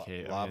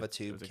 cave, lava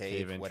tube,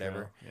 cave,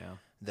 whatever. Yeah.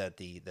 That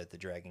the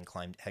dragon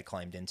had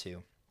climbed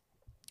into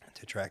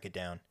to track it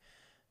down.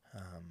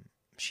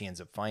 She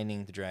ends up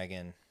finding the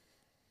dragon,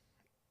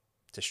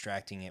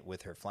 distracting it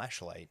with her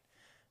flashlight,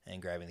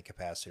 and grabbing the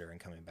capacitor and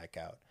coming back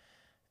out.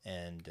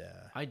 And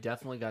I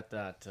definitely got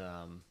that.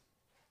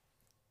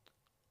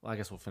 I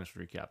guess we'll finish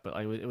the recap, but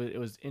it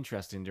was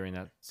interesting during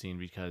that scene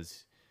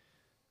because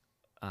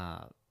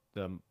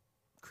the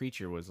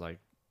creature was like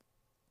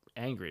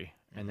angry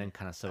and then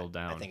kind of settled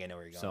down. I think I know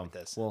where you're going with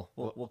this.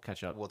 We'll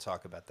catch up. We'll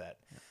talk about that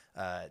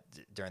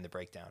during the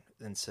breakdown.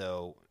 And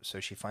so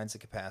she finds the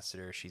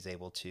capacitor. She's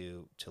able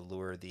to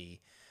lure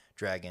the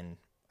dragon,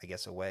 I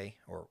guess, away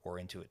or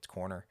into its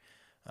corner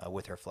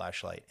with her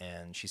flashlight,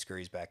 and she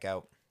scurries back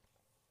out.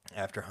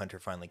 After Hunter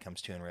finally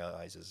comes to and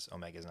realizes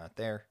Omega's not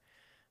there,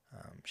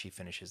 she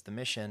finishes the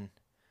mission,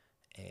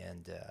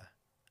 and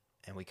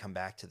we come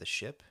back to the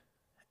ship,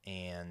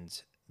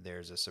 and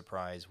there's a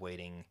surprise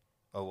waiting.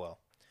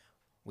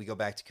 We go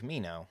back to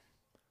Camino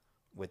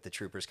with the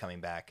troopers coming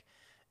back,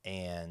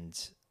 and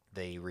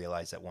they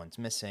realize that one's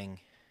missing,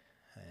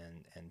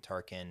 and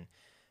Tarkin,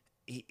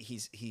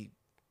 he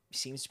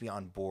seems to be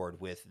on board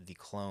with the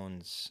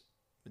clones,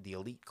 the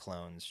elite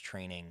clones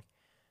training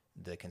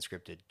the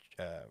conscripted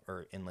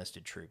or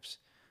enlisted troops,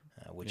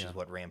 which is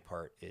what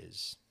Rampart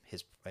is.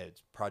 His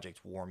Project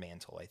War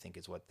Mantle, I think,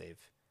 is what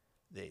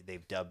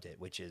they've dubbed it,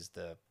 which is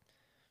the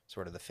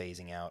sort of the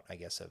phasing out, I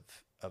guess,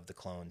 of the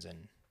clones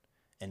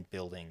and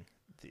building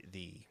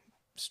the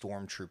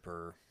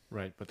stormtrooper,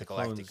 Right, but the the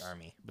Galactic clones,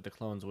 Army, but the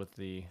clones with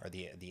or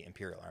the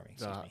Imperial Army.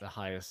 Excuse me. the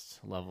highest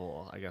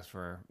level, I guess,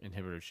 for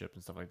inhibitor ship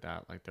and stuff like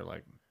that. Like they're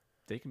like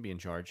they can be in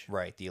charge.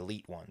 Right, the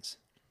elite ones.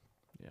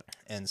 Yeah.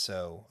 And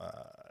so,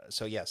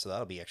 so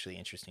that'll be actually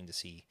interesting to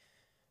see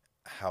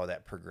how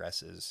that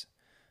progresses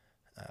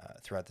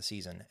throughout the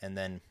season. And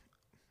then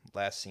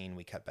last scene,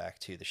 we cut back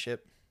to the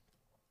ship,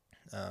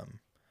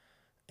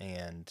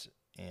 and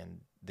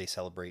they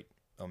celebrate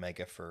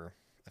Omega for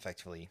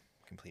effectively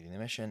completing the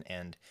mission.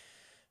 And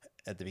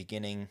at the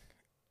beginning,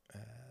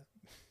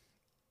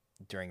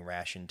 during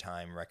ration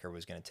time, Wrecker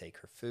was going to take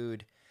her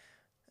food,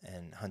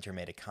 and Hunter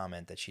made a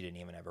comment that she didn't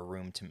even have a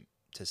room to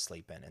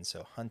sleep in. And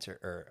so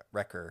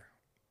Wrecker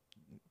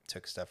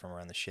took stuff from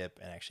around the ship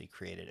and actually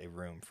created a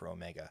room for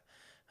Omega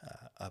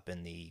up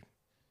in the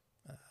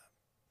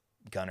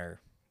gunner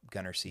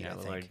seat, Yeah, I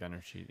the think. light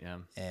gunner seat, yeah.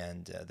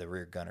 And the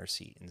rear gunner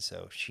seat. And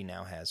so she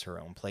now has her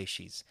own place.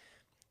 She's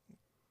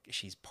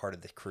part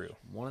of the crew.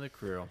 One of the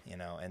crew.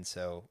 And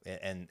so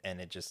and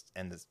it just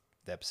and the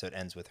episode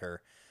ends with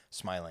her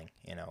smiling,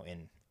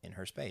 in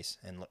her space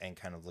and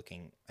kind of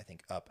looking, I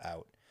think, up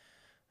out.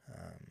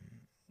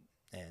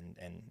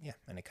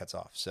 And it cuts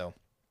off. So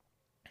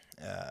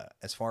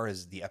as far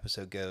as the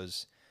episode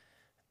goes,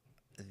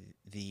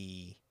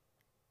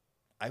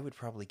 I would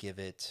probably give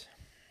it,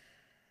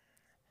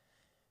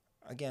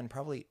 again,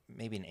 probably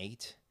maybe an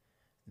 8.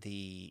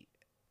 The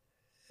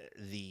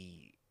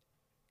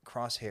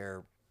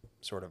Crosshair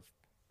sort of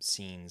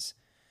scenes,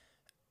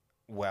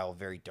 while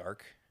very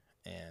dark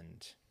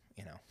and,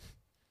 I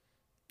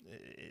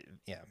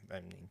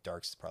mean,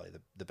 dark's probably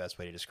the best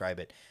way to describe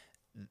it.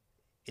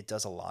 It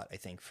does a lot, I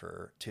think,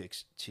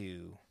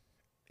 to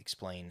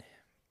explain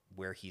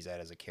where he's at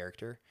as a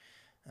character,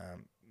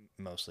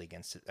 mostly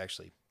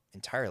actually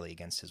entirely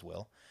against his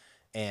will,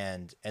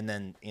 and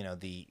then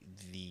the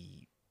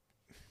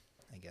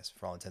I guess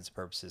for all intents and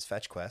purposes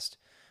fetch quest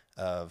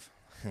of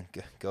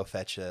go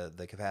fetch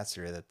the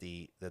capacitor that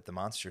the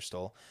monster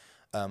stole.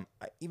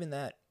 Even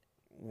that,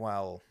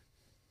 while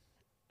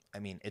I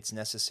mean it's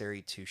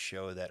necessary to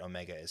show that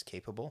Omega is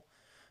capable,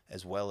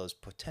 as well as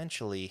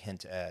potentially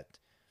hint at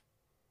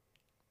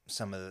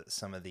some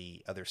of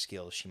the other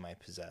skills she might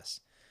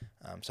possess.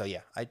 So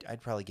yeah,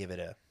 I'd probably give it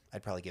an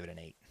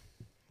 8.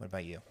 What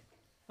about you?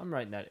 I'm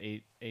right in that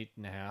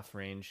 8.5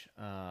 range.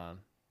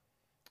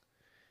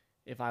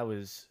 If I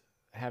was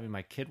having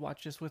my kid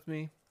watch this with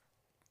me,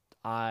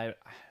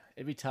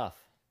 it'd be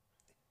tough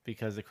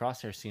because the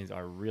Crosshair scenes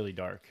are really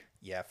dark.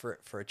 Yeah, for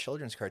a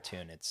children's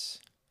cartoon, it's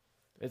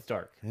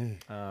dark.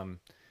 And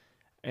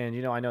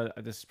I know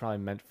this is probably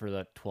meant for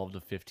the 12 to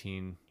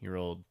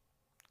 15-year-old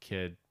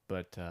kid,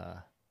 but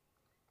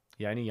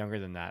yeah, any younger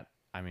than that,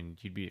 I mean,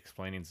 you'd be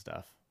explaining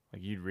stuff.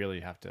 Like you'd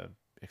really have to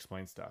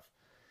explain stuff.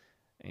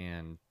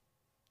 And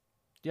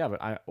yeah,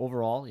 but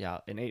overall, yeah,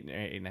 an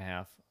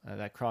 8.5.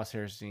 That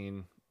Crosshair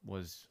scene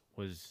was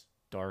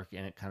dark,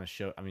 and it kind of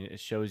it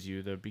shows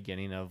you the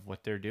beginning of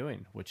what they're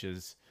doing, which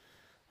is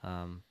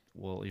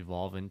will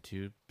evolve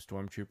into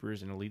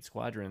stormtroopers and elite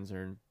squadrons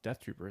or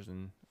death troopers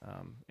and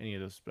any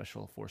of those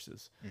special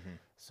forces. Mm-hmm.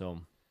 So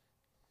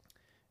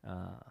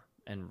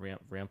and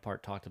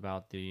Rampart talked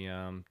about the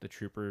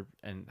trooper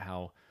and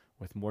how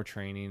with more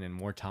training and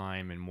more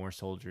time and more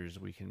soldiers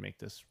we can make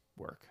this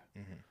work.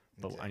 Mm-hmm.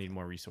 But Exactly. I need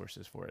more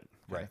resources for it,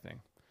 kind Right. of thing.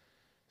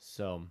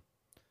 So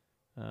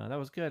that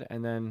was good.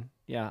 And then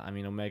yeah, I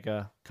mean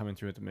Omega coming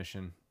through with the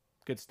mission,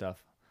 good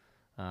stuff.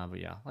 But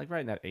yeah, like right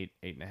in that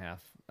 8.5.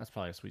 That's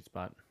probably a sweet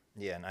spot.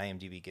 Yeah, and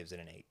IMDb gives it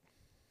an 8.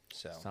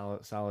 So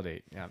Solid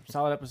 8. Yeah,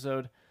 solid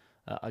episode.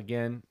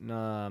 Again,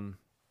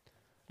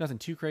 nothing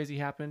too crazy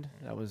happened.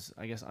 That was,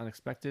 I guess,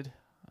 unexpected.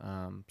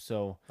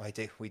 So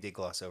we did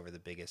gloss over the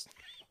biggest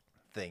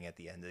thing at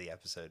the end of the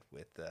episode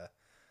with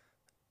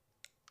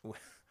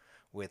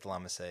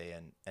Lamasse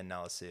and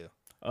Nala Su.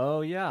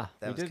 oh yeah,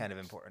 That was kind of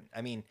important.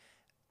 I mean,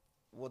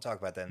 we'll talk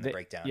about that in the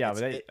breakdown. yeah,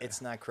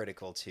 it's not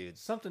critical to.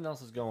 something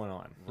else is going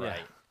on. Right.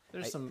 Yeah.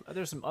 There's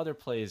some other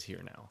plays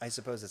here now. I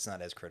suppose it's not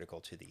as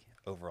critical to the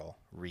overall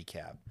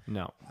recap.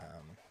 No.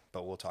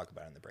 But we'll talk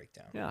about it in the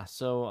breakdown. Yeah.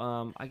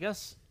 So I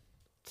guess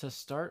to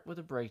start with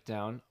a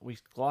breakdown, we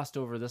glossed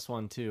over this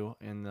one too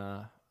in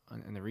the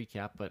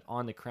recap, but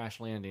on the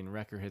crash landing,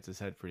 Wrecker hits his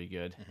head pretty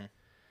good. Mm-hmm.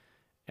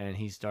 And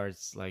he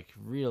starts like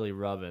really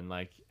rubbing,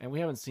 and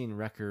we haven't seen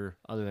Wrecker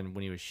other than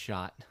when he was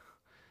shot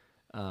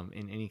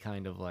in any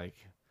kind of like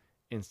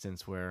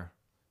instance where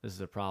this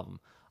is a problem.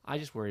 I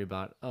just worry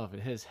about, if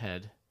it hit his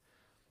head,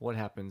 what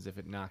happens if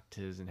it knocked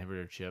his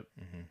inhibitor chip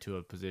to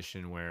a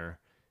position where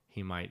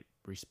he might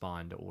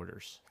respond to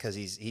orders? Because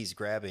he's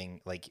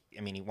grabbing,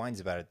 he whines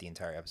about it the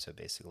entire episode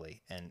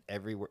basically, and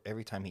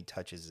every time he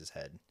touches his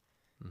head,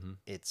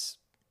 it's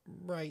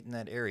right in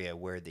that area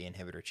where the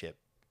inhibitor chip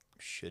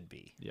should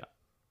be. Yeah.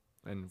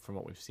 And from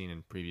what we've seen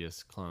in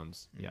previous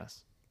clones,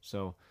 yes.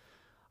 So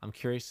I'm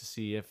curious to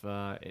see if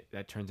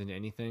that turns into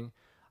anything.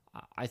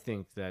 I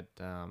think that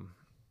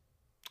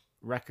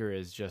Wrecker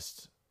is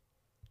just,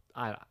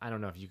 I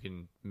don't know if you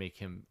can make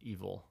him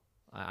evil.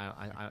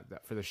 I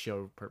for the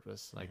show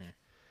purpose.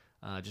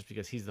 just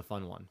because he's the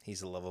fun one.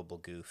 He's a lovable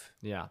goof.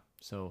 Yeah.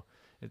 So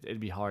it'd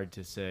be hard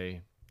to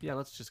say, yeah,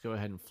 let's just go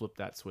ahead and flip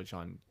that switch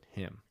on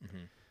him.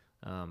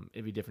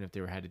 It'd be different if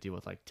they had to deal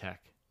with like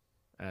Tech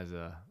as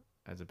a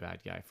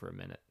bad guy for a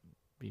minute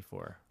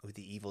before. With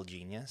the evil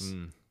genius.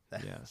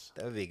 Yes.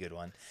 That would be a good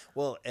one.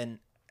 Well, and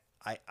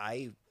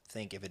I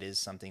think if it is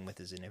something with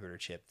his inhibitor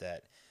chip,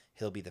 that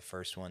he'll be the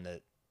first one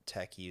that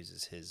Tech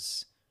uses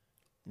his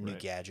new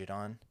gadget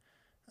on,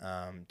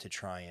 to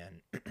try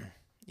and,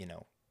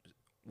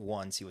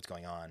 one, see what's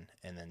going on,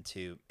 and then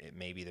two,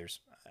 maybe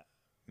there's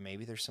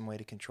some way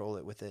to control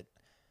it with it.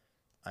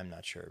 I'm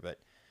not sure, but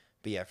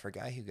yeah, for a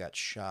guy who got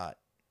shot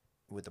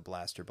with a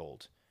blaster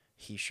bolt,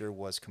 he sure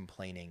was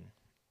complaining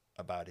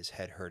about his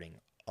head hurting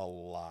a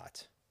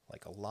lot,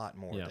 like a lot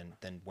more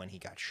than when he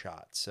got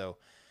shot. So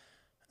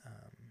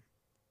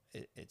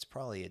it's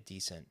probably a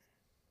decent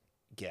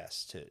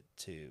guess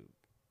to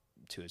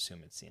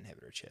assume it's the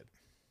inhibitor chip.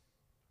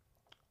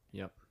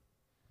 Yep.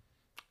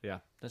 Yeah,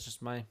 that's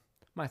just my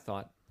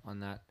thought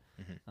on that.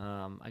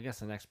 I guess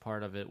the next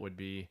part of it would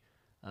be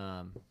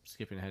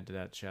skipping ahead to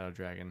that shadow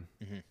dragon,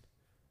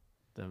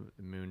 the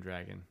moon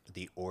dragon.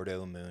 The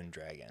Ordo moon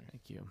dragon.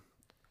 Thank you.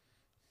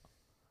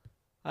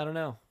 I don't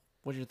know.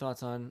 What are your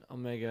thoughts on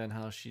Omega and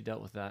how she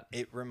dealt with that?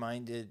 It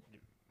reminded,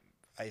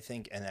 I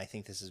think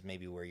this is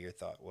maybe where your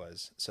thought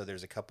was. So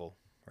there's a couple,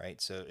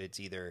 right? So it's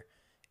either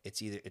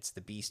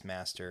the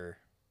Beastmaster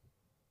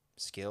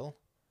skill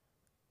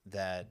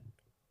that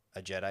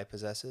a Jedi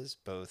possesses,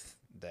 both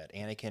that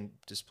Anakin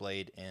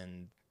displayed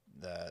in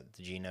the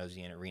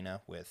Geonosian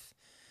arena with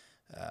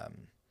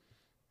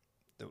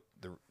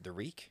the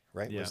Reek,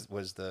 right? Yeah.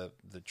 Was the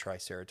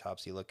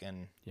Triceratopsy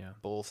looking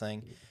bull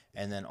thing,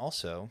 and then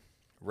also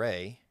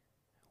Rey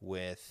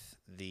with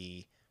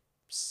the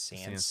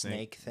sand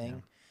snake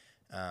thing,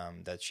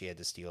 that she had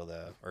to steal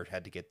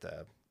had to get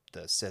the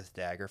Sith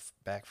dagger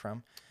back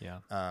from. Yeah.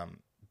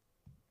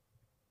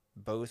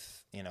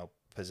 Both,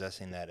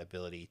 possessing that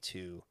ability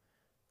to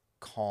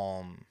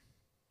calm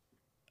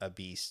a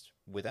beast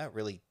without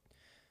really,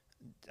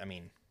 I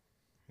mean,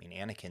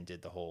 Anakin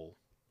did the whole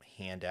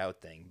hand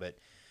out thing, but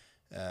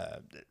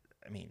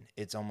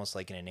it's almost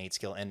like an innate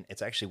skill, and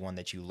it's actually one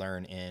that you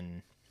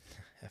learn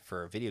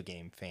for video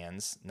game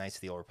fans, Knights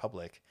of the Old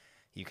Republic.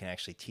 You can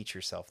actually teach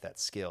yourself that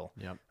skill.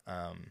 Yep.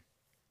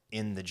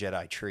 In the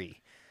Jedi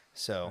tree.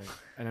 So,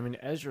 right. And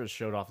Ezra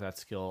showed off that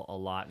skill a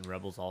lot in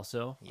Rebels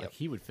also. Yep. Like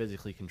he would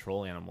physically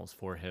control animals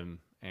for him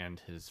and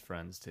his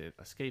friends to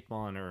escape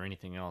on or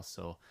anything else.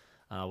 So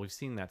we've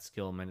seen that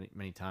skill many,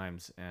 many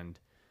times. And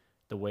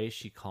the way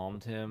she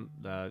calmed him,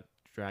 the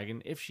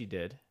dragon, if she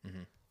did,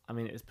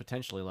 it's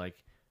potentially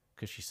like,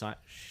 because she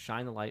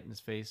shined the light in his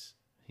face,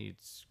 he'd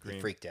scream.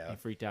 He freaked out. He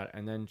freaked out.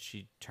 And then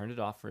she turned it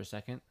off for a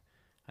second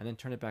and then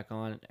turned it back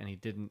on, and he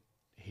didn't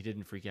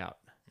freak out.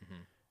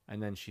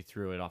 And then she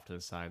threw it off to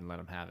the side and let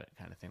him have it,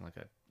 kind of thing, like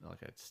a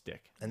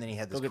stick. And then he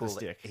had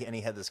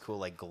this cool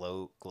like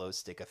glow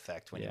stick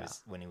effect when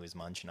he was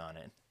munching on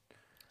it.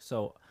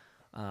 So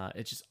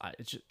it's just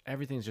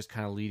everything's just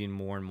kind of leading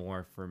more and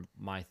more for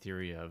my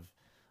theory of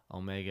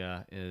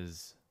Omega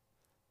is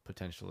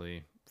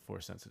potentially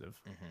force sensitive.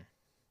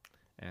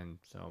 And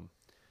so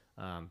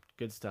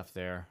good stuff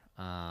there.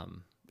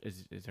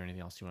 Is there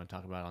anything else you want to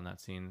talk about on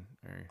that scene?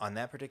 Or? On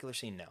that particular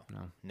scene,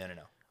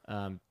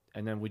 no.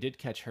 And then we did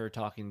catch her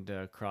talking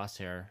to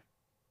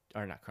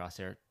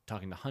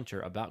talking to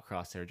Hunter about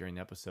Crosshair during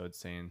the episode,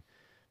 saying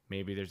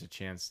maybe there's a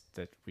chance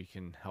that we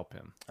can help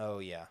him. Oh,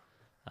 yeah.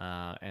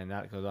 And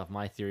that goes off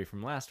my theory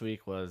from last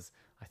week was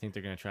I think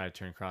they're going to try to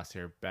turn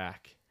Crosshair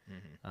back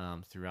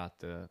throughout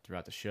the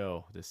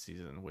show this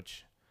season,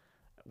 which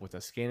with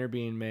a scanner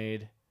being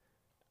made,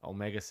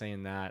 Omega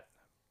saying that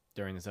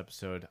during this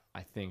episode,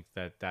 I think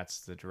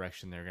that's the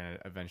direction they're going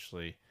to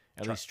eventually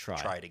at least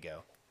try to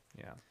go.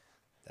 Yeah.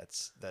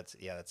 That's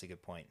a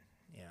good point.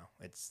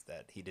 It's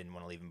that he didn't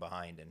want to leave him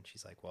behind, and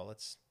she's like, well,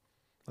 let's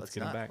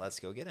get him back. Let's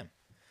go get him.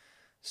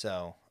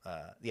 So,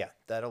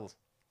 I'll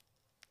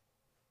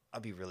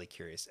be really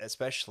curious,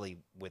 especially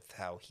with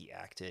how he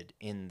acted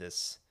in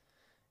this.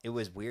 It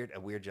was a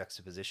weird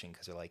juxtaposition,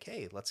 because they're like,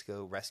 hey, let's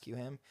go rescue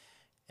him.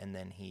 And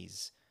then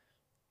he's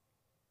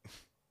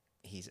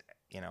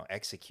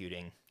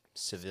executing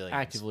civilians,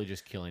 actively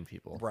just killing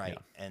people. Right.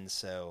 Yeah. And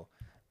so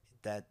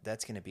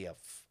that's going to be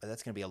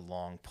a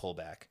long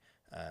pullback.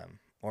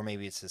 Or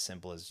maybe it's as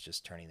simple as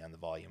just turning down the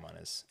volume on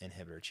his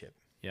inhibitor chip.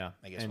 Yeah.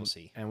 I guess we'll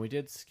see. And we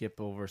did skip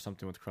over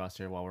something with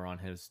Crosshair while we're on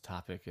his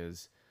topic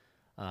is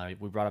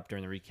we brought up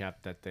during the recap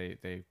that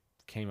they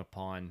came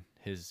upon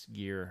his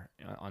gear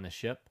on the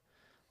ship.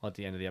 Well, at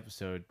the end of the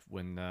episode,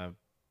 when the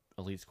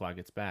Elite Squad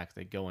gets back,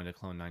 they go into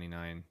Clone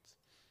 99's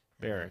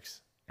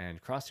barracks,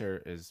 and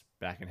Crosshair is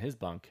back in his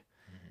bunk,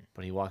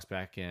 but he walks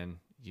back in.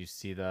 You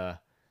see the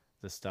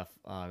stuff,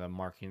 the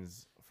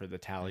markings for the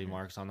tally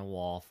marks on the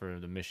wall for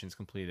the missions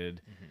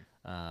completed.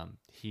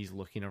 He's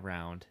looking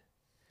around.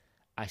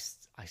 I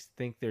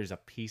think there's a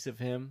piece of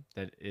him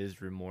that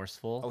is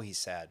remorseful. Oh, he's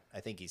sad. I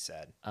think he's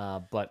sad.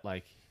 But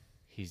like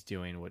he's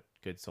doing what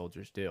good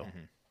soldiers do.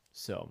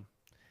 So,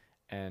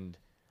 and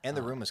And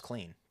the room was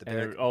clean. The And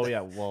barrack, oh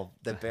yeah, well,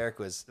 the barrack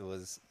was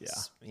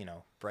yeah,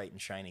 bright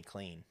and shiny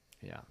clean.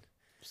 yeah.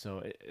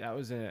 So that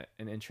was an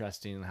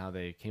interesting how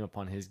they came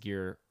upon his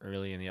gear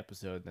early in the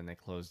episode, then they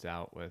closed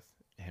out with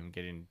him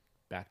getting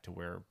back to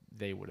where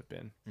they would have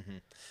been. Mm-hmm.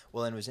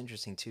 Well, and it was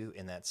interesting too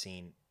in that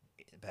scene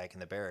back in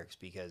the barracks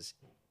because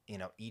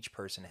each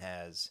person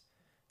has,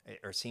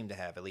 or seemed to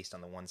have, at least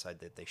on the one side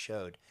that they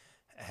showed,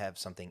 have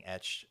something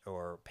etched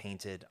or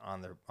painted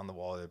on the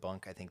wall of their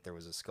bunk. I think there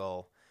was a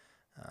skull,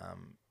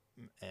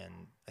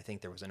 and I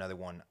think there was another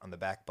one on the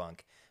back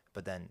bunk.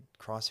 But then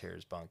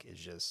Crosshair's bunk is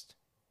just,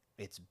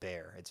 it's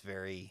bare. It's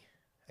very,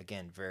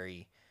 again,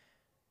 very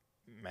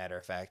matter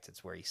of fact.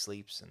 It's where he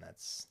sleeps, and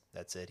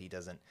that's it. He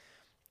doesn't,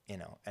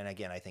 And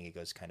again, I think it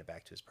goes kind of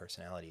back to his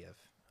personality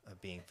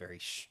of being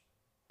very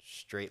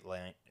straight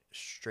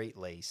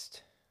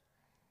laced,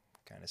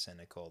 kind of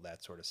cynical,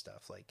 that sort of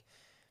stuff. Like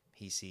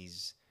he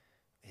sees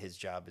his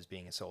job as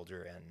being a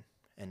soldier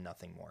and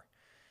nothing more.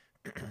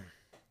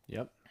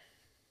 Yep.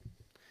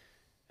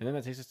 And then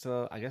that takes us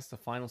to, I guess, the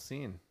final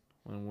scene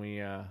when we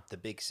the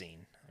big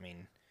scene. I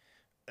mean,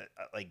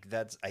 like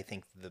that's, I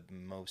think, the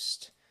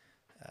most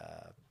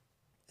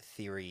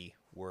theory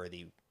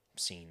worthy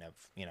scene of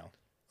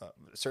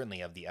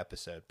certainly of the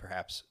episode,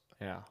 perhaps.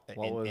 Yeah.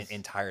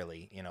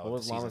 Entirely. What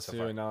was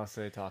Lamassu and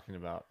Nalase talking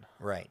about?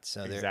 Right.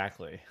 So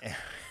exactly.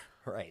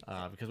 Right.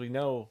 Because we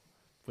know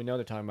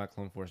they're talking about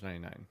Clone Force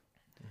 99.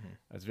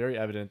 Mm-hmm. It's very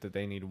evident that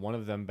they need one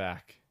of them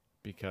back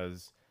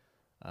because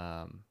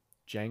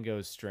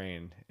Django's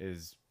strain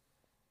is,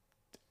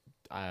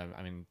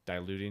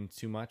 diluting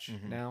too much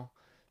now.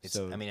 It's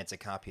a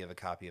copy of a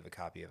copy of a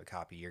copy of a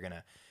copy. You're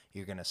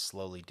gonna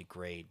slowly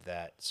degrade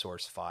that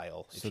source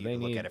file if you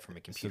look at it from a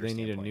computer standpoint. So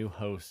they need a new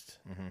host,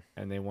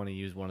 and they want to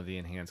use one of the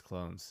enhanced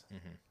clones.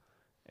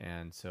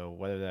 And so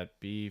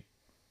we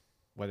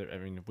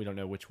don't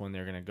know which one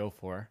they're gonna go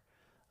for.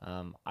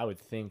 I would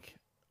think,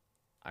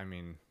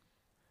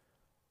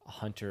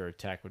 Hunter or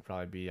Tech would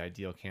probably be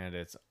ideal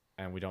candidates,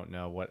 and we don't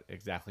know what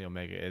exactly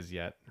Omega is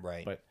yet.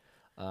 Right. But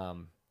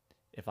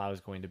if I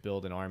was going to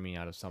build an army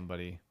out of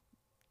somebody,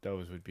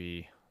 those would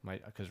be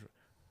because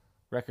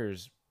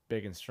Wrecker's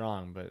big and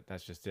strong, but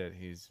that's just it.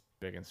 He's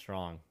big and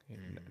strong.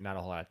 Not a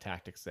whole lot of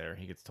tactics there.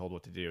 He gets told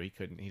what to do. He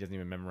doesn't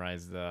even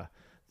memorize the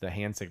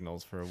hand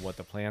signals for what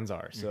the plans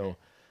are. So,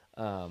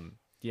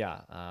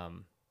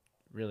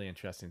 really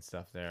interesting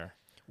stuff there.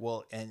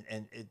 Well, and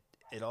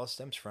it all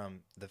stems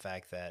from the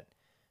fact that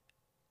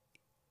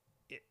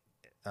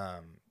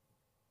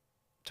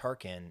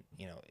Tarkin,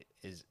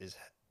 is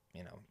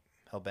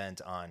hell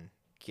bent on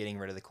getting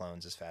rid of the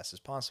clones as fast as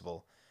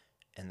possible,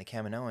 and the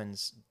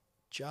Kaminoans'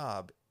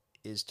 job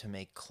is to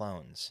make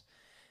clones,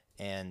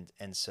 and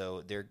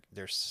so they're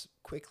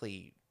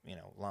quickly,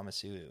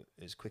 Lamassu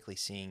is quickly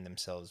seeing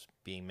themselves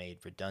being made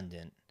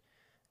redundant,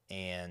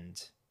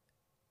 and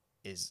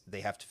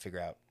they have to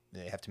figure out.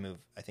 They have to move.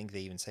 I think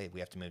they even say we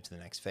have to move to the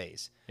next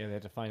phase. Yeah, they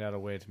have to find out a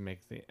way to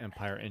make the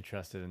Empire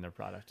interested in their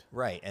product.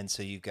 Right, and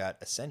so you've got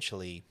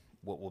essentially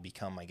what will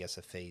become, I guess,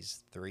 a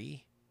Phase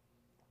 3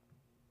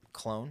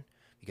 clone,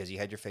 because you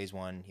had your Phase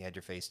 1, you had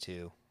your Phase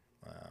 2.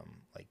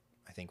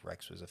 I think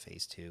Rex was a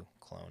Phase 2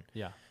 clone.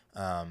 Yeah.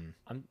 And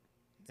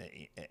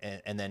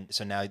then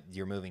so now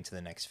you're moving to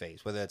the next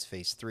phase, whether that's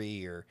Phase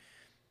 3 or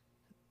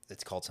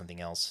it's called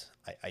something else.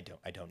 I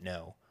don't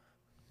know.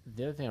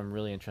 The other thing I'm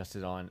really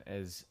interested on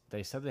is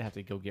they said they have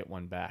to go get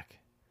one back.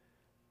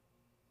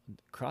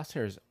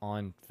 Crosshair's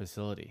on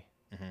facility,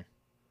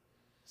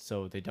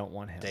 so they don't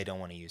want him. They don't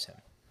want to use him.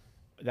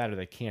 That or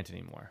they can't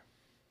anymore.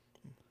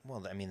 Well,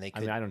 they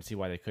could. I don't see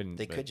why they couldn't.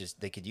 They could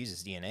use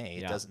his DNA.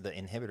 It doesn't. The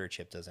inhibitor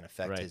chip doesn't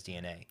affect his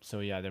DNA.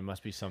 So yeah, there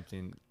must be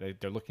something.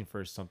 They're looking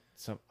for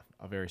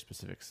a very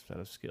specific set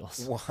of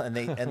skills. Well,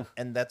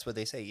 and that's what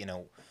they say.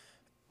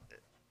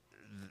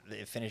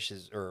 It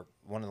finishes, or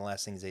one of the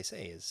last things they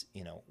say is,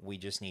 we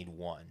just need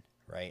one,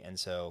 right? And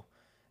so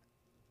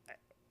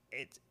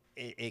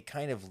it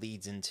kind of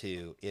leads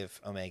into,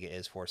 if Omega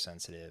is Force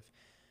sensitive,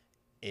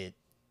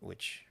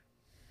 which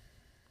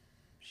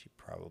she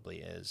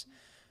probably is,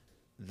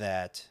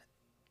 that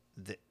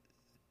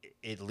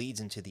it leads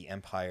into the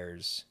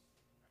Empire's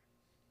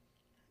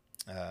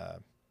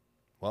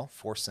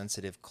Force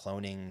sensitive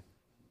cloning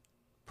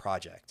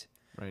project,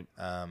 right?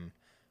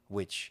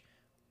 Which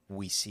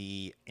we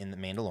see in the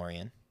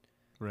Mandalorian,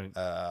 right?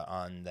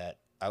 On that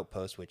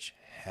outpost, which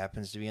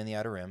happens to be on the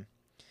Outer Rim,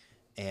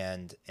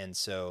 and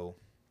so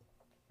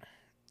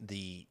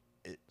it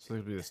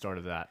would be the start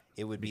of that.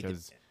 It would be,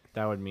 because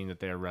that would mean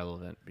that they are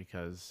relevant,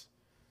 because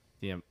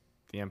the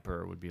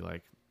Emperor would be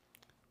like,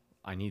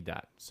 I need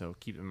that, so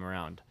keep them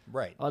around.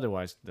 Right.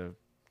 Otherwise, the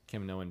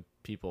Kaminoan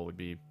people would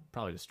be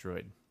probably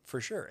destroyed.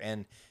 For sure,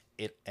 and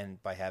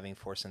by having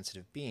Force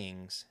sensitive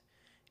beings,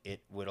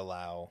 it would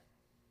allow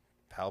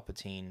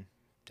Palpatine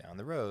down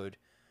the road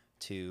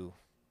to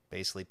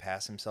basically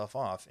pass himself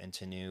off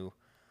into new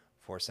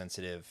Force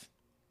sensitive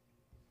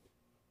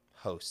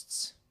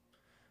hosts.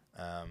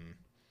 And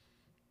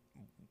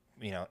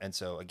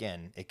so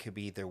again, it could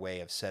be their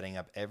way of setting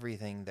up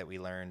everything that we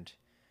learned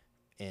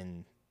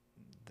in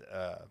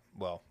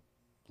well,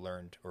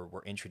 learned or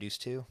were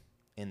introduced to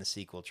in the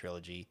sequel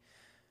trilogy.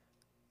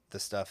 The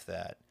stuff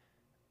that,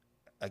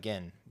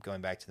 again,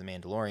 going back to the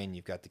Mandalorian,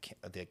 you've got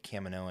the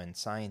Kaminoan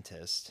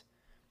scientist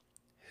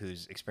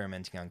who's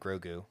experimenting on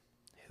Grogu,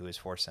 who is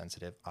force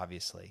sensitive,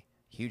 obviously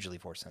hugely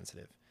force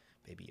sensitive,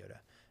 Baby Yoda,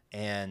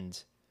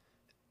 and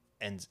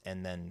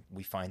then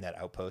we find that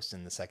outpost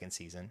in the second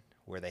season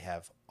where they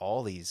have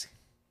all these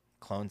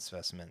clone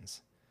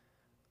specimens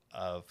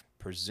of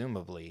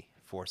presumably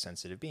force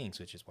sensitive beings,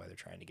 which is why they're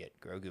trying to get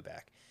Grogu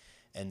back.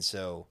 And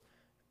so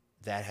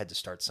that had to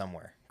start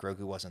somewhere.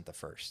 Grogu wasn't the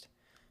first.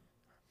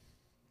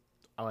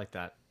 I like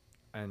that.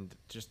 And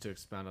just to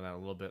expound on that a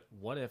little bit,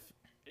 what if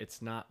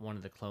it's not one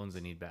of the clones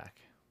they need back?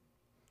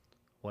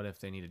 What if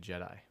they need a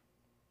Jedi?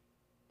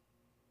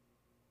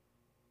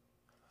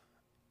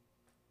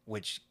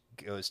 Which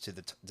goes to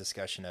the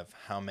discussion of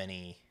how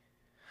many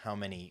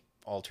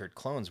altered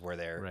clones were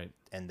there, Right?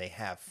 And they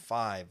have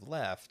 5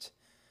 left,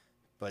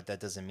 but that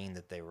doesn't mean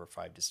that they were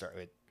 5 to start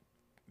with.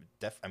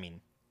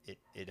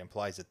 It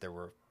implies that there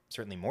were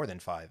certainly more than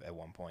 5 at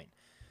one point,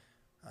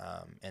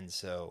 and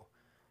so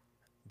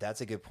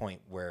that's a good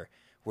point where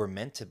we're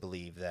meant to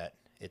believe that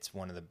it's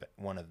one of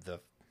the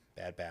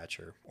Bad Batch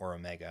or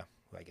Omega,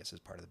 who I guess is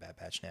part of the Bad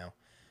Batch now.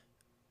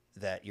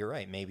 That you're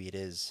right, maybe it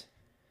is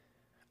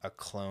a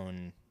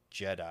clone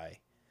Jedi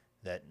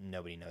that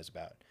nobody knows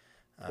about,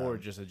 Or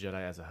just a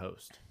Jedi as a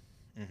host.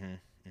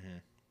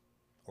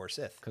 Or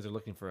Sith, Because they're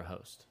looking for a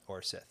host.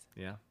 or Sith.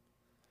 Yeah.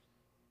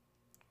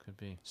 Could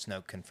be.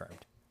 Snoke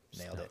confirmed.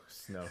 Nailed it.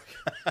 Snoke.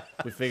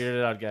 We figured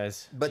it out,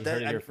 guys. But You that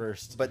heard it here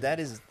first. But that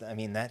is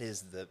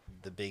the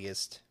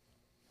biggest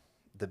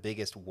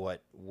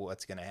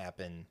what's going to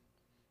happen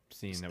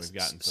Scene that we've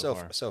gotten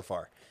so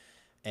far.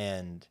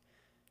 And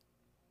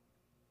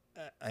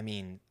I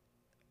mean,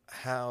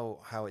 how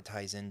it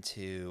ties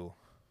into,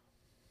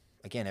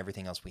 again,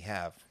 everything else we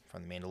have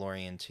from the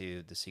Mandalorian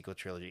to the sequel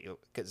trilogy,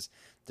 because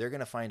they're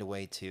going to find a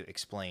way to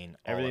explain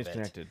Everything's all of it.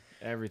 connected.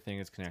 Everything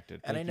is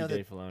connected. And Thank I know you,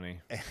 Dave Filoni.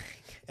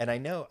 And I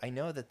know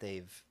that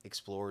they've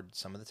explored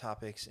some of the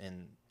topics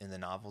in the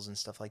novels and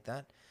stuff like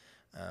that.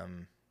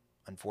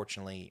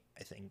 Unfortunately,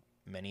 I think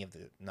many of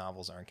the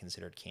novels aren't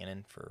considered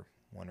canon for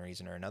one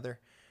reason or another,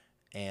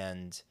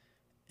 and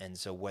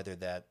so whether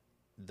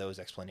those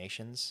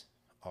explanations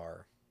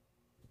are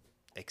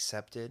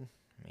accepted,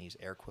 I'm gonna use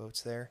air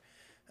quotes there,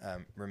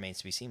 remains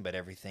to be seen. But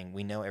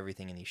we know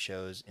everything in these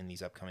shows, in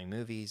these upcoming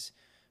movies,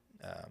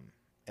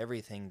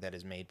 everything that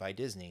is made by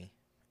Disney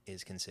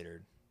is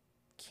considered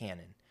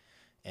canon.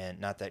 And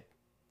not that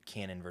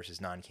canon versus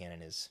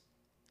non-canon is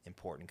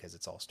important, because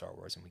it's all Star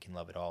Wars and we can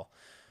love it all.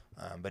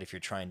 But if you're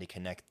trying to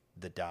connect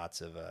the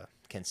dots of a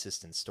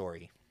consistent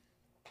story,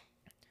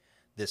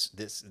 this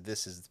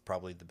is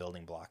probably the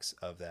building blocks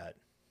of that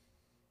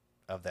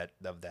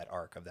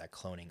arc, of that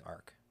cloning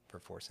arc for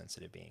force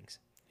sensitive beings.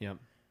 Yep.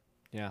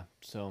 Yeah.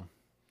 So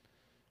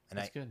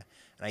that's good. And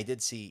I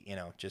did see,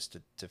 just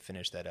to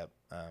finish that up,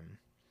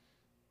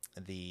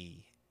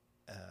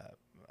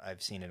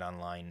 I've seen it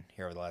online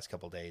here over the last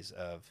couple of days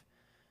of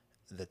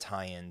the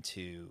tie-in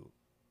to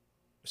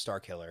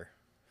Starkiller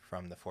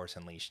from the Force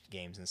Unleashed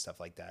games and stuff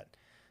like that,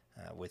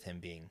 with him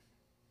being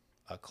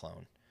a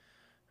clone.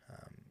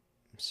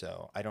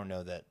 So I don't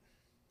know that,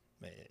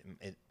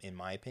 in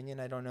my opinion,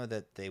 I don't know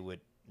that they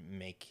would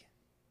make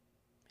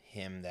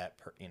him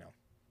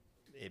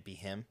it'd be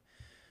him.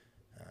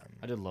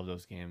 I did love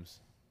those games.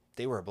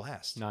 They were a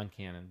blast.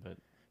 Non-canon, but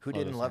who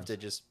didn't love to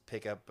just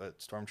pick up a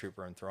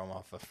stormtrooper and throw him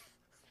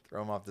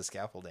off the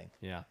scaffolding?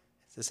 Yeah,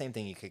 it's the same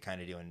thing you could kind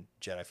of do in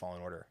Jedi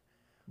Fallen Order,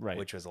 right?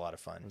 Which was a lot of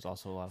fun. It was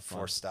also a lot of fun.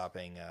 Force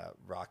stopping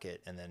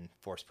rocket and then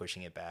force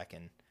pushing it back,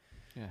 and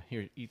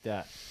here, eat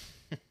that.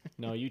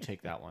 No, you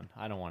take that one.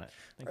 I don't want it.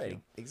 Thank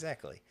you.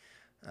 Exactly.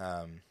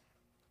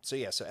 So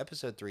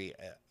episode 3,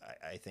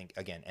 I think,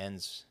 again,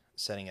 ends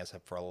setting us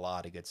up for a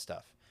lot of good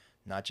stuff,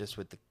 not just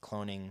with the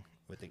cloning,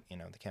 with the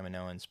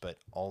Kaminoans, but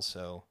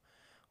also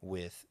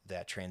with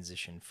that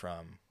transition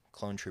from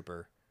clone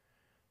trooper,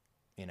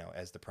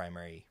 as the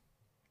primary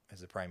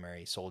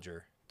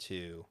soldier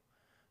to,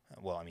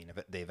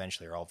 they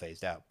eventually are all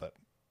phased out, but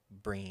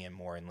bringing in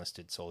more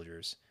enlisted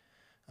soldiers,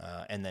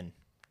 and then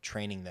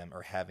training them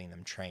or having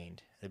them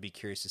trained. I'd be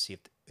curious to see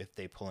if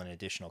they pull in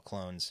additional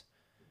clones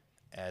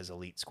as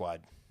elite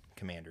squad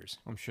commanders.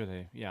 I'm sure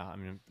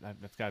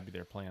that's got to be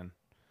their plan,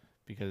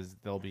 because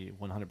they'll be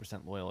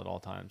 100% loyal at all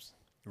times.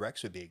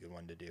 Rex would be a good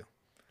one to do.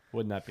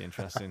 Wouldn't that be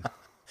interesting?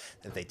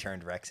 If they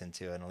turned Rex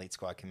into an elite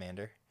squad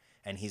commander,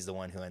 and he's the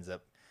one who ends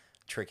up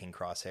tricking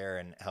Crosshair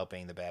and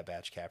helping the Bad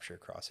Batch capture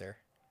Crosshair.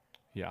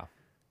 Yeah,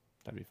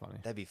 that'd be funny.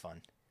 That'd be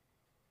fun.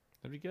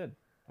 That'd be good.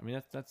 I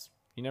mean, that's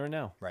you never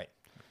know. Right.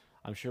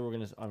 I'm sure we're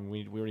gonna.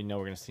 We already know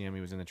we're gonna see him.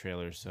 He was in the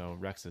trailers, so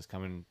Rex is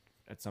coming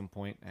at some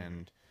point,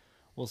 and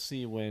we'll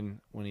see when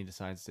he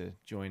decides to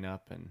join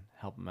up and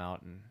help him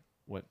out, and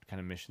what kind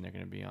of mission they're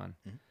gonna be on.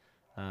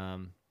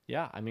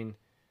 Yeah, I mean,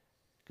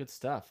 good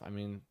stuff. I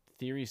mean,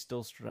 theory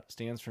still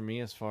stands for me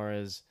as far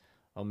as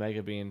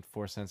Omega being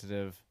force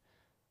sensitive,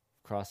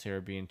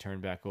 Crosshair being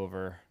turned back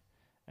over,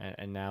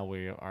 and now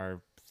we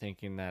are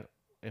thinking that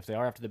if they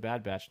are after the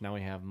Bad Batch, now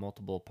we have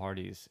multiple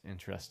parties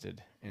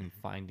interested in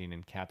finding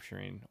and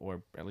capturing,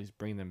 or at least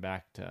bringing them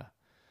back to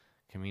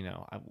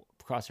Camino.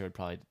 Crosshair would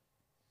probably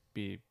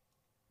be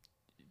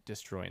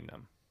destroying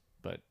them,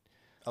 but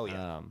Oh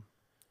yeah.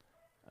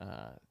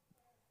 uh,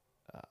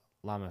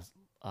 Lama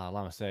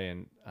Lama Say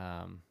and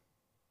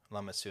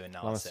Lamassu and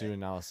Lama Su Nalase.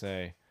 and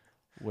Nalase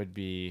would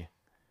be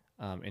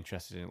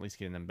interested in at least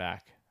getting them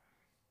back,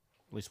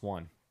 at least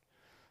one.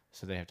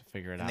 So they have to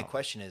figure it And out. the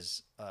question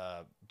is,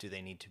 do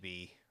they need to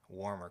be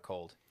warm or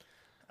cold?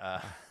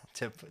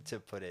 To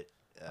put it.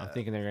 I'm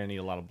thinking they're gonna need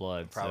a lot of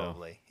blood.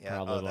 Probably. So Yeah.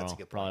 Probably Oh, that's a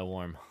good point. Probably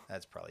warm.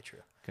 That's probably true.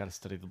 Got to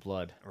study the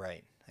blood.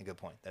 Right. A good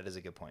point. That is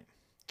a good point.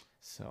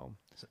 So,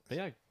 but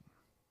yeah,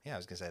 Yeah, I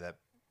was gonna say that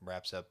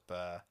wraps up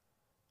our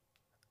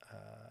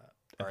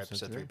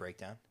episode 3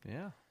 breakdown.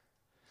 Yeah.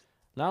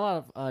 Not a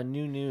lot of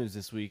new news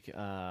this week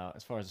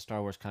as far as the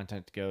Star Wars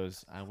content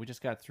goes. We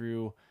just got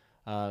through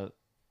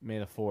May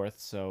the 4th,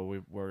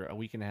 so we're a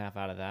week and a half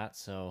out of that.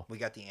 So We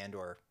got the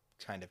Andor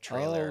kind of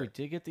trailer. we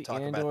did get the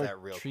Talk Andor about that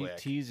real treat quick.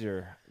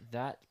 teaser.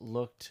 That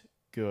looked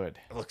good.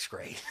 It looks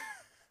great.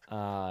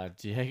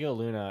 Diego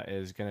Luna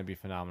is going to be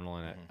phenomenal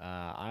in it.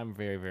 I'm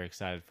very, very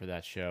excited for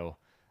that show.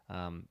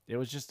 It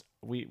was just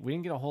we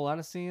didn't get a whole lot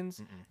of scenes.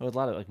 It was a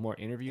lot of like more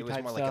interview It was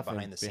type more like a stuff and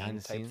behind the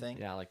scenes type thing.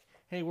 Yeah, like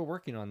hey, we're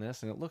working on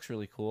this and it looks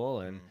really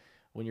cool. And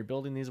when you're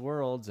building these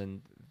worlds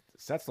and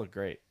sets look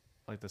great,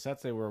 like the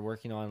sets they were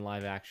working on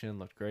live action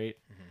looked great.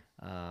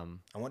 I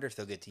wonder if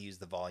they'll get to use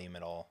the volume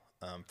at all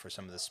for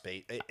some of the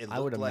space. I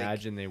would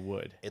imagine they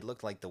would. It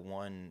looked like the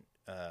one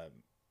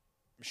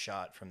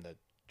shot from the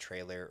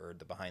trailer or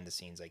the behind the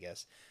scenes, I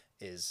guess,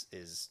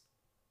 is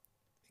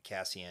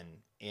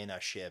Cassian in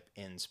a ship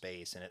in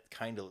space, and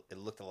it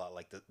looked a lot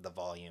like the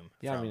volume.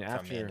 Yeah, from, I mean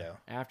from Mando.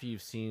 after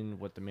you've seen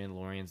what the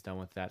Mandalorian's done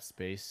with that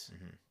space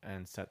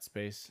and set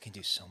space, You can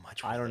do so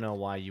much. I with don't it. know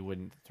why you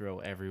wouldn't throw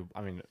I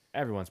mean,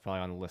 everyone's probably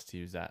on the list to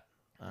use that.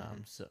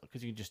 So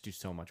because you can just do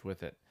so much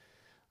with it.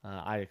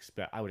 I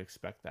would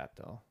expect that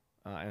though,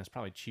 and it's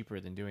probably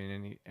cheaper than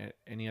doing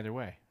any other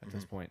way at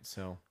this point.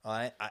 So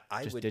I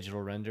just would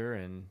digital render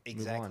and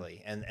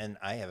exactly, and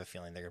I have a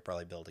feeling they're gonna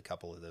probably build a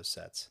couple of those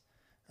sets.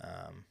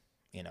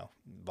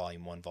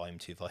 Volume 1, Volume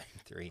 2, Volume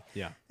 3.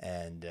 Yeah.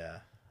 And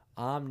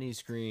Omni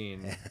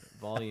screen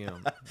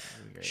volume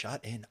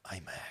shot in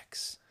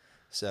IMAX.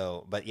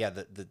 So, but yeah,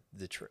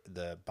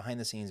 the behind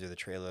the scenes or the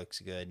trailer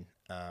looks good.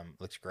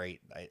 Looks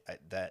great.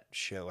 That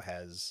show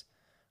has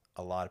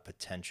a lot of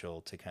potential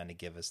to kind of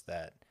give us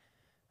that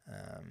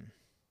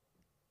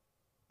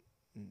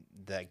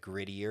that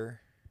grittier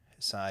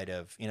side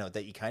of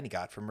that you kind of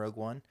got from Rogue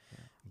One,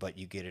 but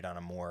you get it on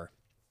a more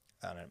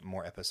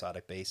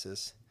episodic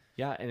basis.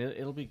 Yeah, and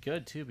it'll be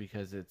good too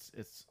because it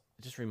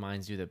just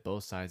reminds you that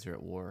both sides are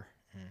at war.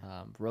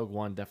 Rogue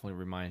One definitely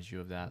reminds you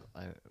of that,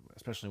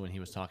 especially when he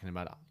was talking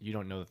about you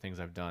don't know the things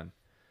I've done.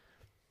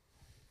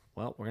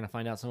 Well, we're gonna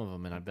find out some of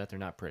them, and I bet they're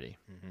not pretty.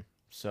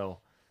 So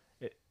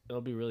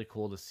it'll be really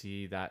cool to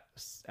see that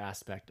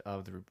aspect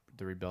of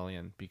the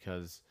rebellion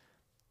because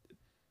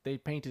they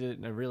painted it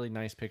in a really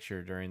nice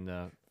picture during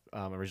the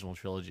original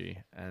trilogy,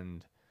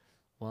 and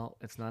well,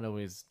 it's not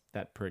always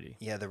that pretty.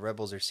 Yeah, the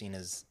rebels are seen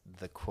as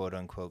the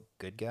quote-unquote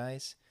good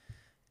guys.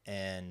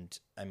 And,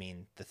 I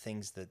mean, the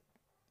things that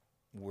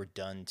were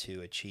done to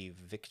achieve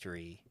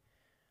victory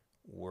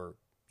were,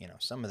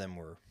 some of them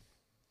were,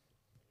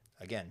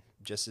 again,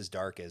 just as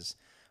dark as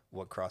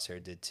what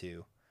Crosshair did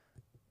to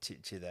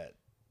that.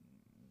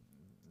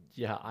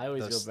 Yeah, I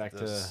always go back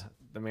to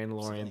The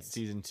Mandalorian civilians.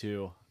 Season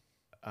 2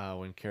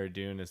 when Cara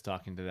Dune is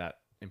talking to that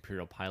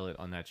Imperial pilot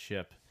on that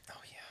ship.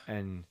 Oh, yeah.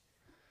 And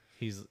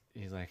he's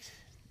like,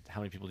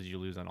 how many people did you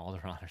lose on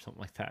Alderaan or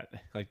something like that?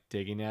 Like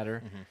digging at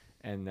her.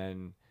 And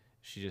then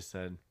she just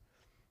said,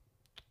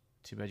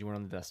 too bad you weren't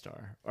on the Death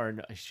Star. Or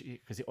no,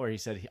 he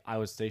said, I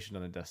was stationed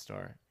on the Death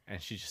Star.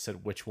 And she just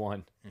said, which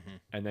one?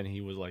 And then he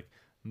was like,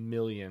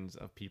 millions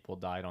of people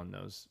died on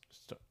those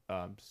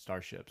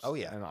starships. Oh,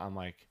 yeah. And I'm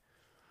like,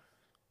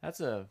 that's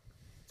a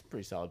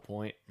pretty solid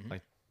point.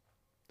 Like,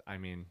 I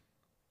mean,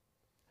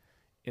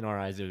 in our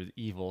eyes, it was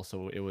evil,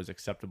 so it was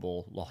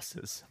acceptable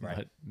losses. Right.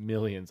 But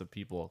millions of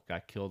people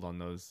got killed on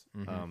those.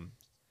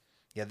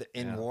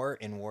 In war,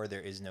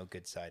 there is no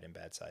good side and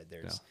bad side.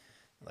 There's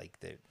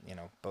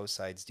both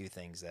sides do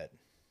things that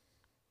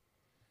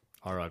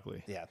are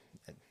ugly. Yeah,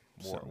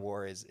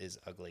 war is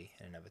ugly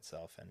in and of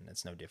itself, and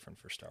it's no different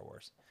for Star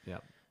Wars. Yeah.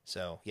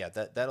 So yeah,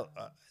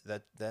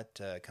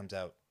 that comes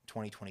out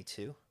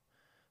 2022.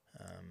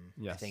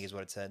 Yes. I think is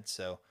what it said.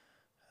 So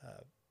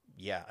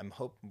yeah,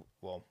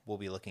 we'll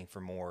be looking for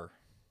more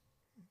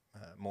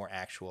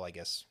actual, I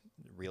guess,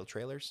 real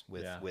trailers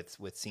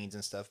with scenes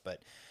and stuff.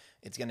 But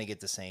it's gonna get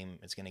the same.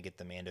 It's gonna get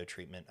the Mando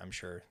treatment, I'm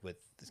sure, with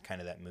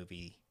kind of that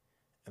movie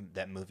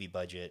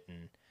budget,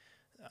 and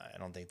I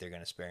don't think they're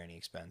gonna spare any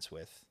expense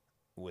with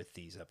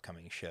these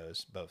upcoming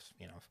shows. Both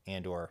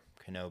Andor,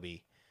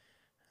 Kenobi.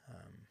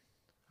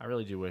 I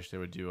really do wish they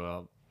would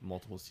do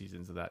multiple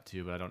seasons of that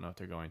too, but I don't know if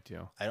they're going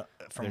to. I don't.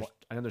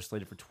 I know they're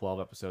slated for 12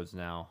 episodes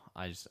now.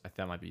 I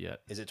that might be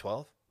it. Is it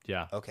 12?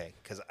 Yeah. Okay,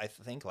 because I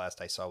think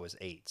last I saw was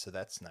 8, so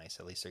that's nice.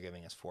 At least they're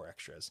giving us 4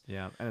 extras.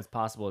 Yeah, and it's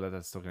possible that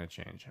that's still going to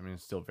change. I mean,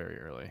 it's still very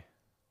early.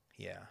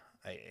 Yeah,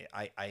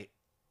 I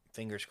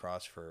fingers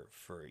crossed for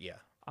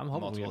I'm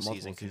hoping we get multiple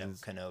season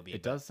seasons. Kenobi.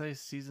 It does say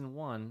season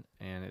 1,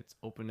 and it's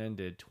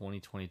open-ended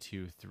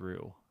 2022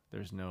 through.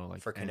 There's no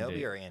like for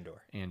Kenobi or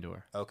Andor.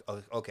 Andor.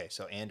 Okay,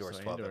 so Andor's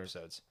 12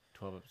 episodes.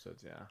 12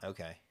 episodes, yeah.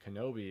 Okay.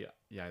 Kenobi,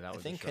 yeah, that was.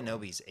 I think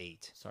Kenobi's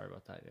 8. Sorry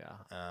about that,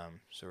 yeah.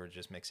 So we're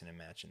just mixing and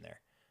matching there,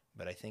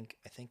 but I think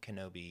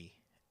Kenobi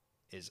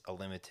is a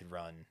limited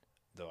run,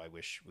 though I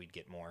wish we'd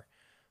get more.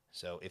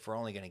 So if we're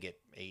only going to get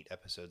 8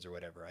 episodes or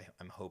whatever,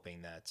 I'm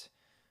hoping that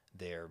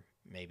they're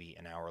maybe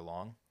an hour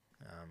long,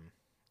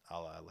 a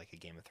la like a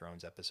Game of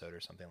Thrones episode or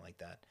something like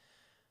that.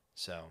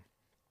 So,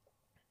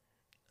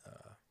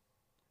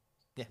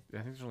 yeah. I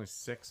think there's only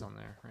 6 on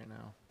there right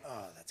now.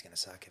 Oh, that's going to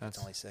suck if it's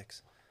only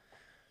 6.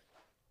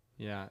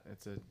 Yeah,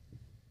 it's a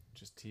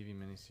just TV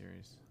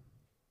miniseries.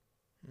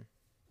 Yeah,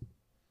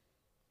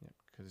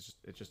 because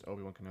it's just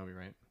Obi-Wan Kenobi,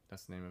 right?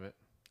 That's the name of it.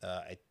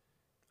 I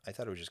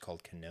thought it was just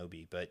called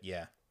Kenobi, but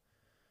yeah.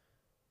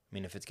 I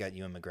mean, if it's got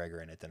Ewan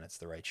McGregor in it, then it's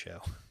the right show.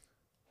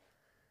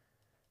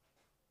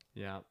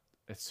 Yeah,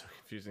 it's so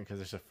confusing because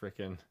there's a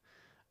freaking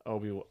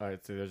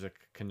there's a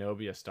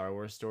Kenobi, a Star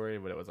Wars story,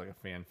 but it was like a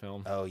fan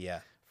film. Oh yeah,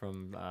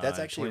 from that's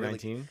actually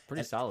 2019. Really,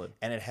 pretty solid.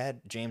 And it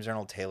had James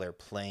Arnold Taylor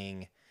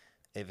playing.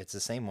 If it's the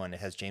same one, it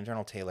has James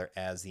Arnold Taylor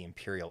as the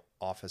Imperial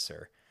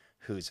officer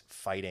who's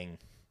fighting,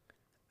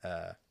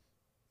 the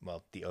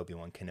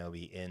Obi-Wan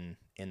Kenobi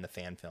in the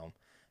fan film.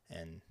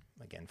 And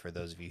again, for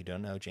those of you who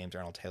don't know, James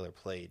Arnold Taylor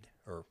played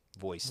or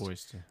voiced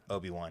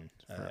Obi-Wan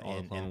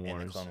in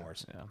the Clone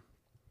Wars. Yeah.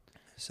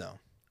 So.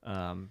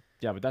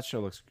 Yeah, but that show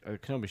looks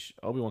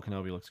Obi-Wan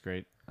Kenobi looks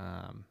great.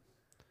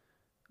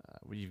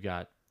 You've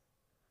got.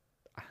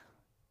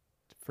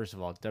 First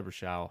of all, Deborah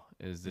Chow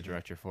is the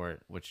director for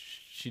it,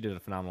 which she did a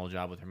phenomenal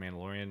job with her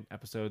Mandalorian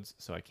episodes,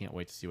 so I can't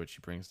wait to see what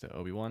she brings to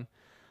Obi-Wan.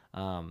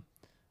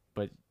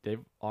 But they've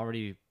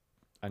already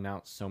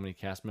announced so many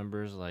cast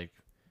members, like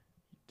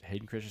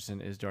Hayden Christensen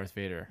is Darth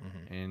Vader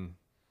in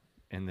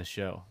the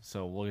show,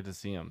 so we'll get to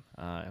see him.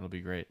 It'll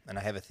be great. And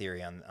I have a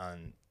theory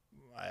on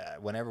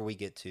whenever we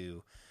get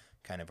to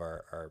kind of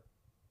our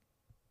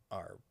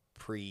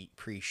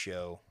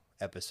pre-show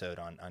episode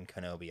on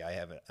Kenobi, I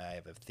have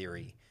a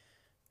theory.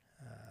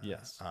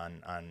 Yes.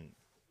 On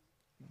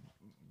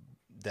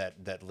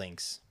that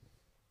links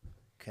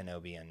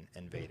Kenobi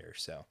and Vader.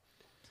 So.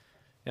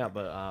 Yeah,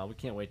 but we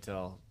can't wait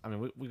till. I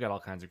mean, we've got all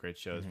kinds of great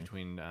shows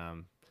between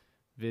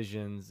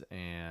Visions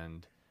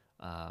and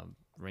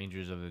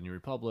Rangers of the New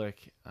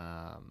Republic,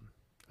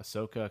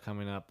 Ahsoka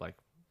coming up. Like,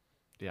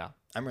 yeah,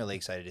 I'm really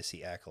excited to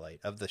see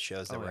Acolyte. Of the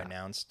shows that were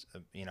announced,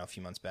 a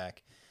few months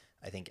back,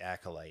 I think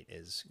Acolyte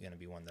is going to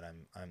be one that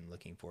I'm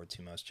looking forward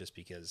to most, just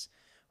because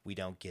we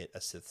don't get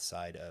a Sith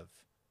side of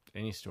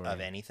any story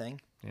of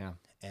anything. Yeah,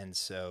 and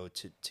so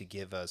to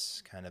give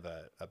us kind of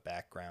a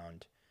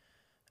background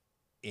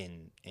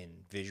in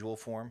visual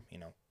form,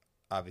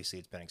 obviously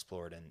it's been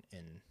explored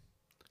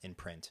in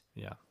print.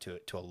 Yeah, to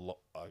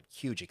a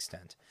huge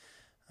extent.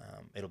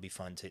 It'll be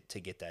fun to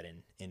get that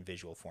in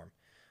visual form,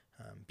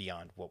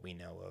 beyond what we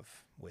know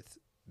of with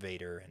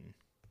Vader and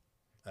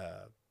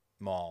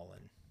Maul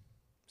and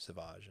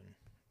Savage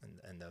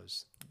and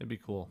those. It'd be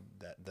cool.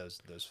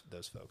 Those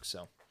folks.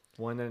 So.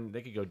 Well, and then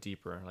they could go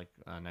deeper, like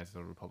Knights of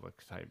the Republic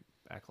type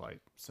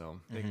Acolyte. So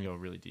they can go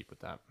really deep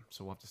with that.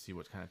 So we'll have to see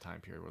what kind of time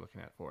period we're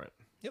looking at for it.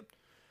 Yep.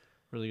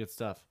 Really good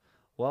stuff.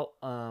 Well,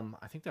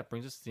 I think that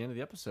brings us to the end of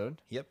the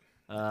episode. Yep.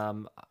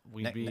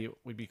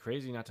 We'd be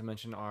crazy not to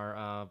mention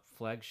our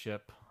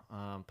flagship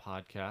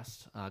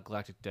podcast,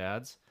 Galactic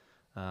Dads.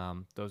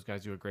 Those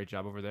guys do a great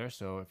job over there.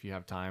 So if you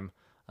have time,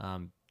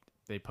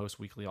 they post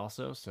weekly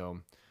also.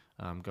 So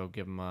go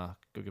give them a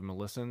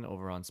listen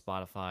over on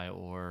Spotify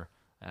or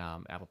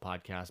Apple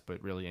Podcasts,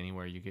 but really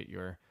anywhere you get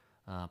your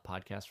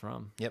podcast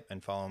from. Yep,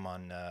 and follow them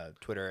on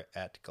Twitter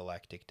at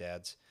Galactic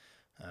Dads.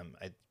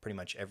 Pretty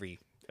much every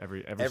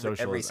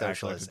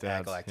social is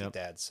at Galactic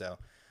Dads. So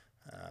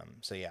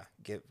yeah,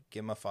 give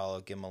them a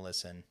follow, give them a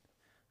listen.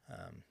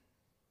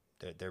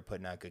 They're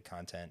putting out good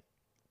content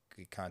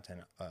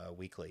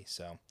weekly.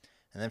 So,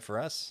 and then for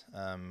us,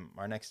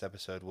 our next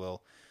episode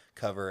will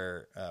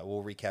cover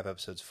we'll recap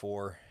episodes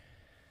 4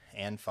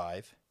 and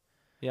 5.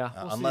 Yeah,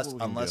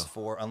 unless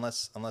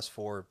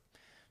 4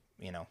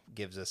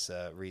 gives us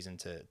a reason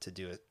to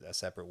do a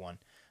separate one.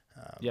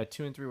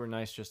 2 and 3 were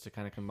nice just to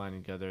kind of combine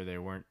together. They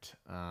weren't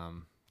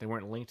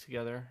linked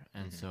together,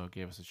 and so it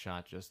gave us a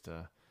shot just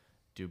to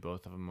do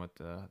both of them with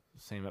the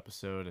same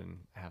episode and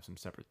have some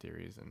separate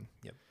theories. And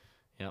yep,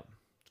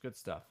 it's good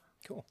stuff.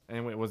 Cool.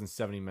 And it wasn't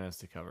 70 minutes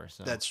to cover,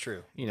 so that's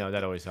true.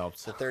 That always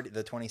helps.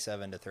 The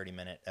 27 to 30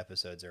 minute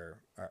episodes are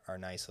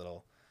nice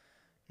little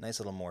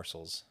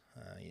morsels.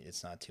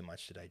 It's not too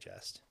much to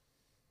digest.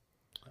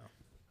 So.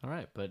 All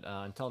right, but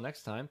until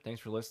next time,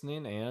 thanks for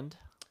listening, and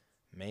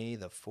May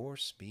the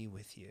force be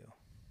with you.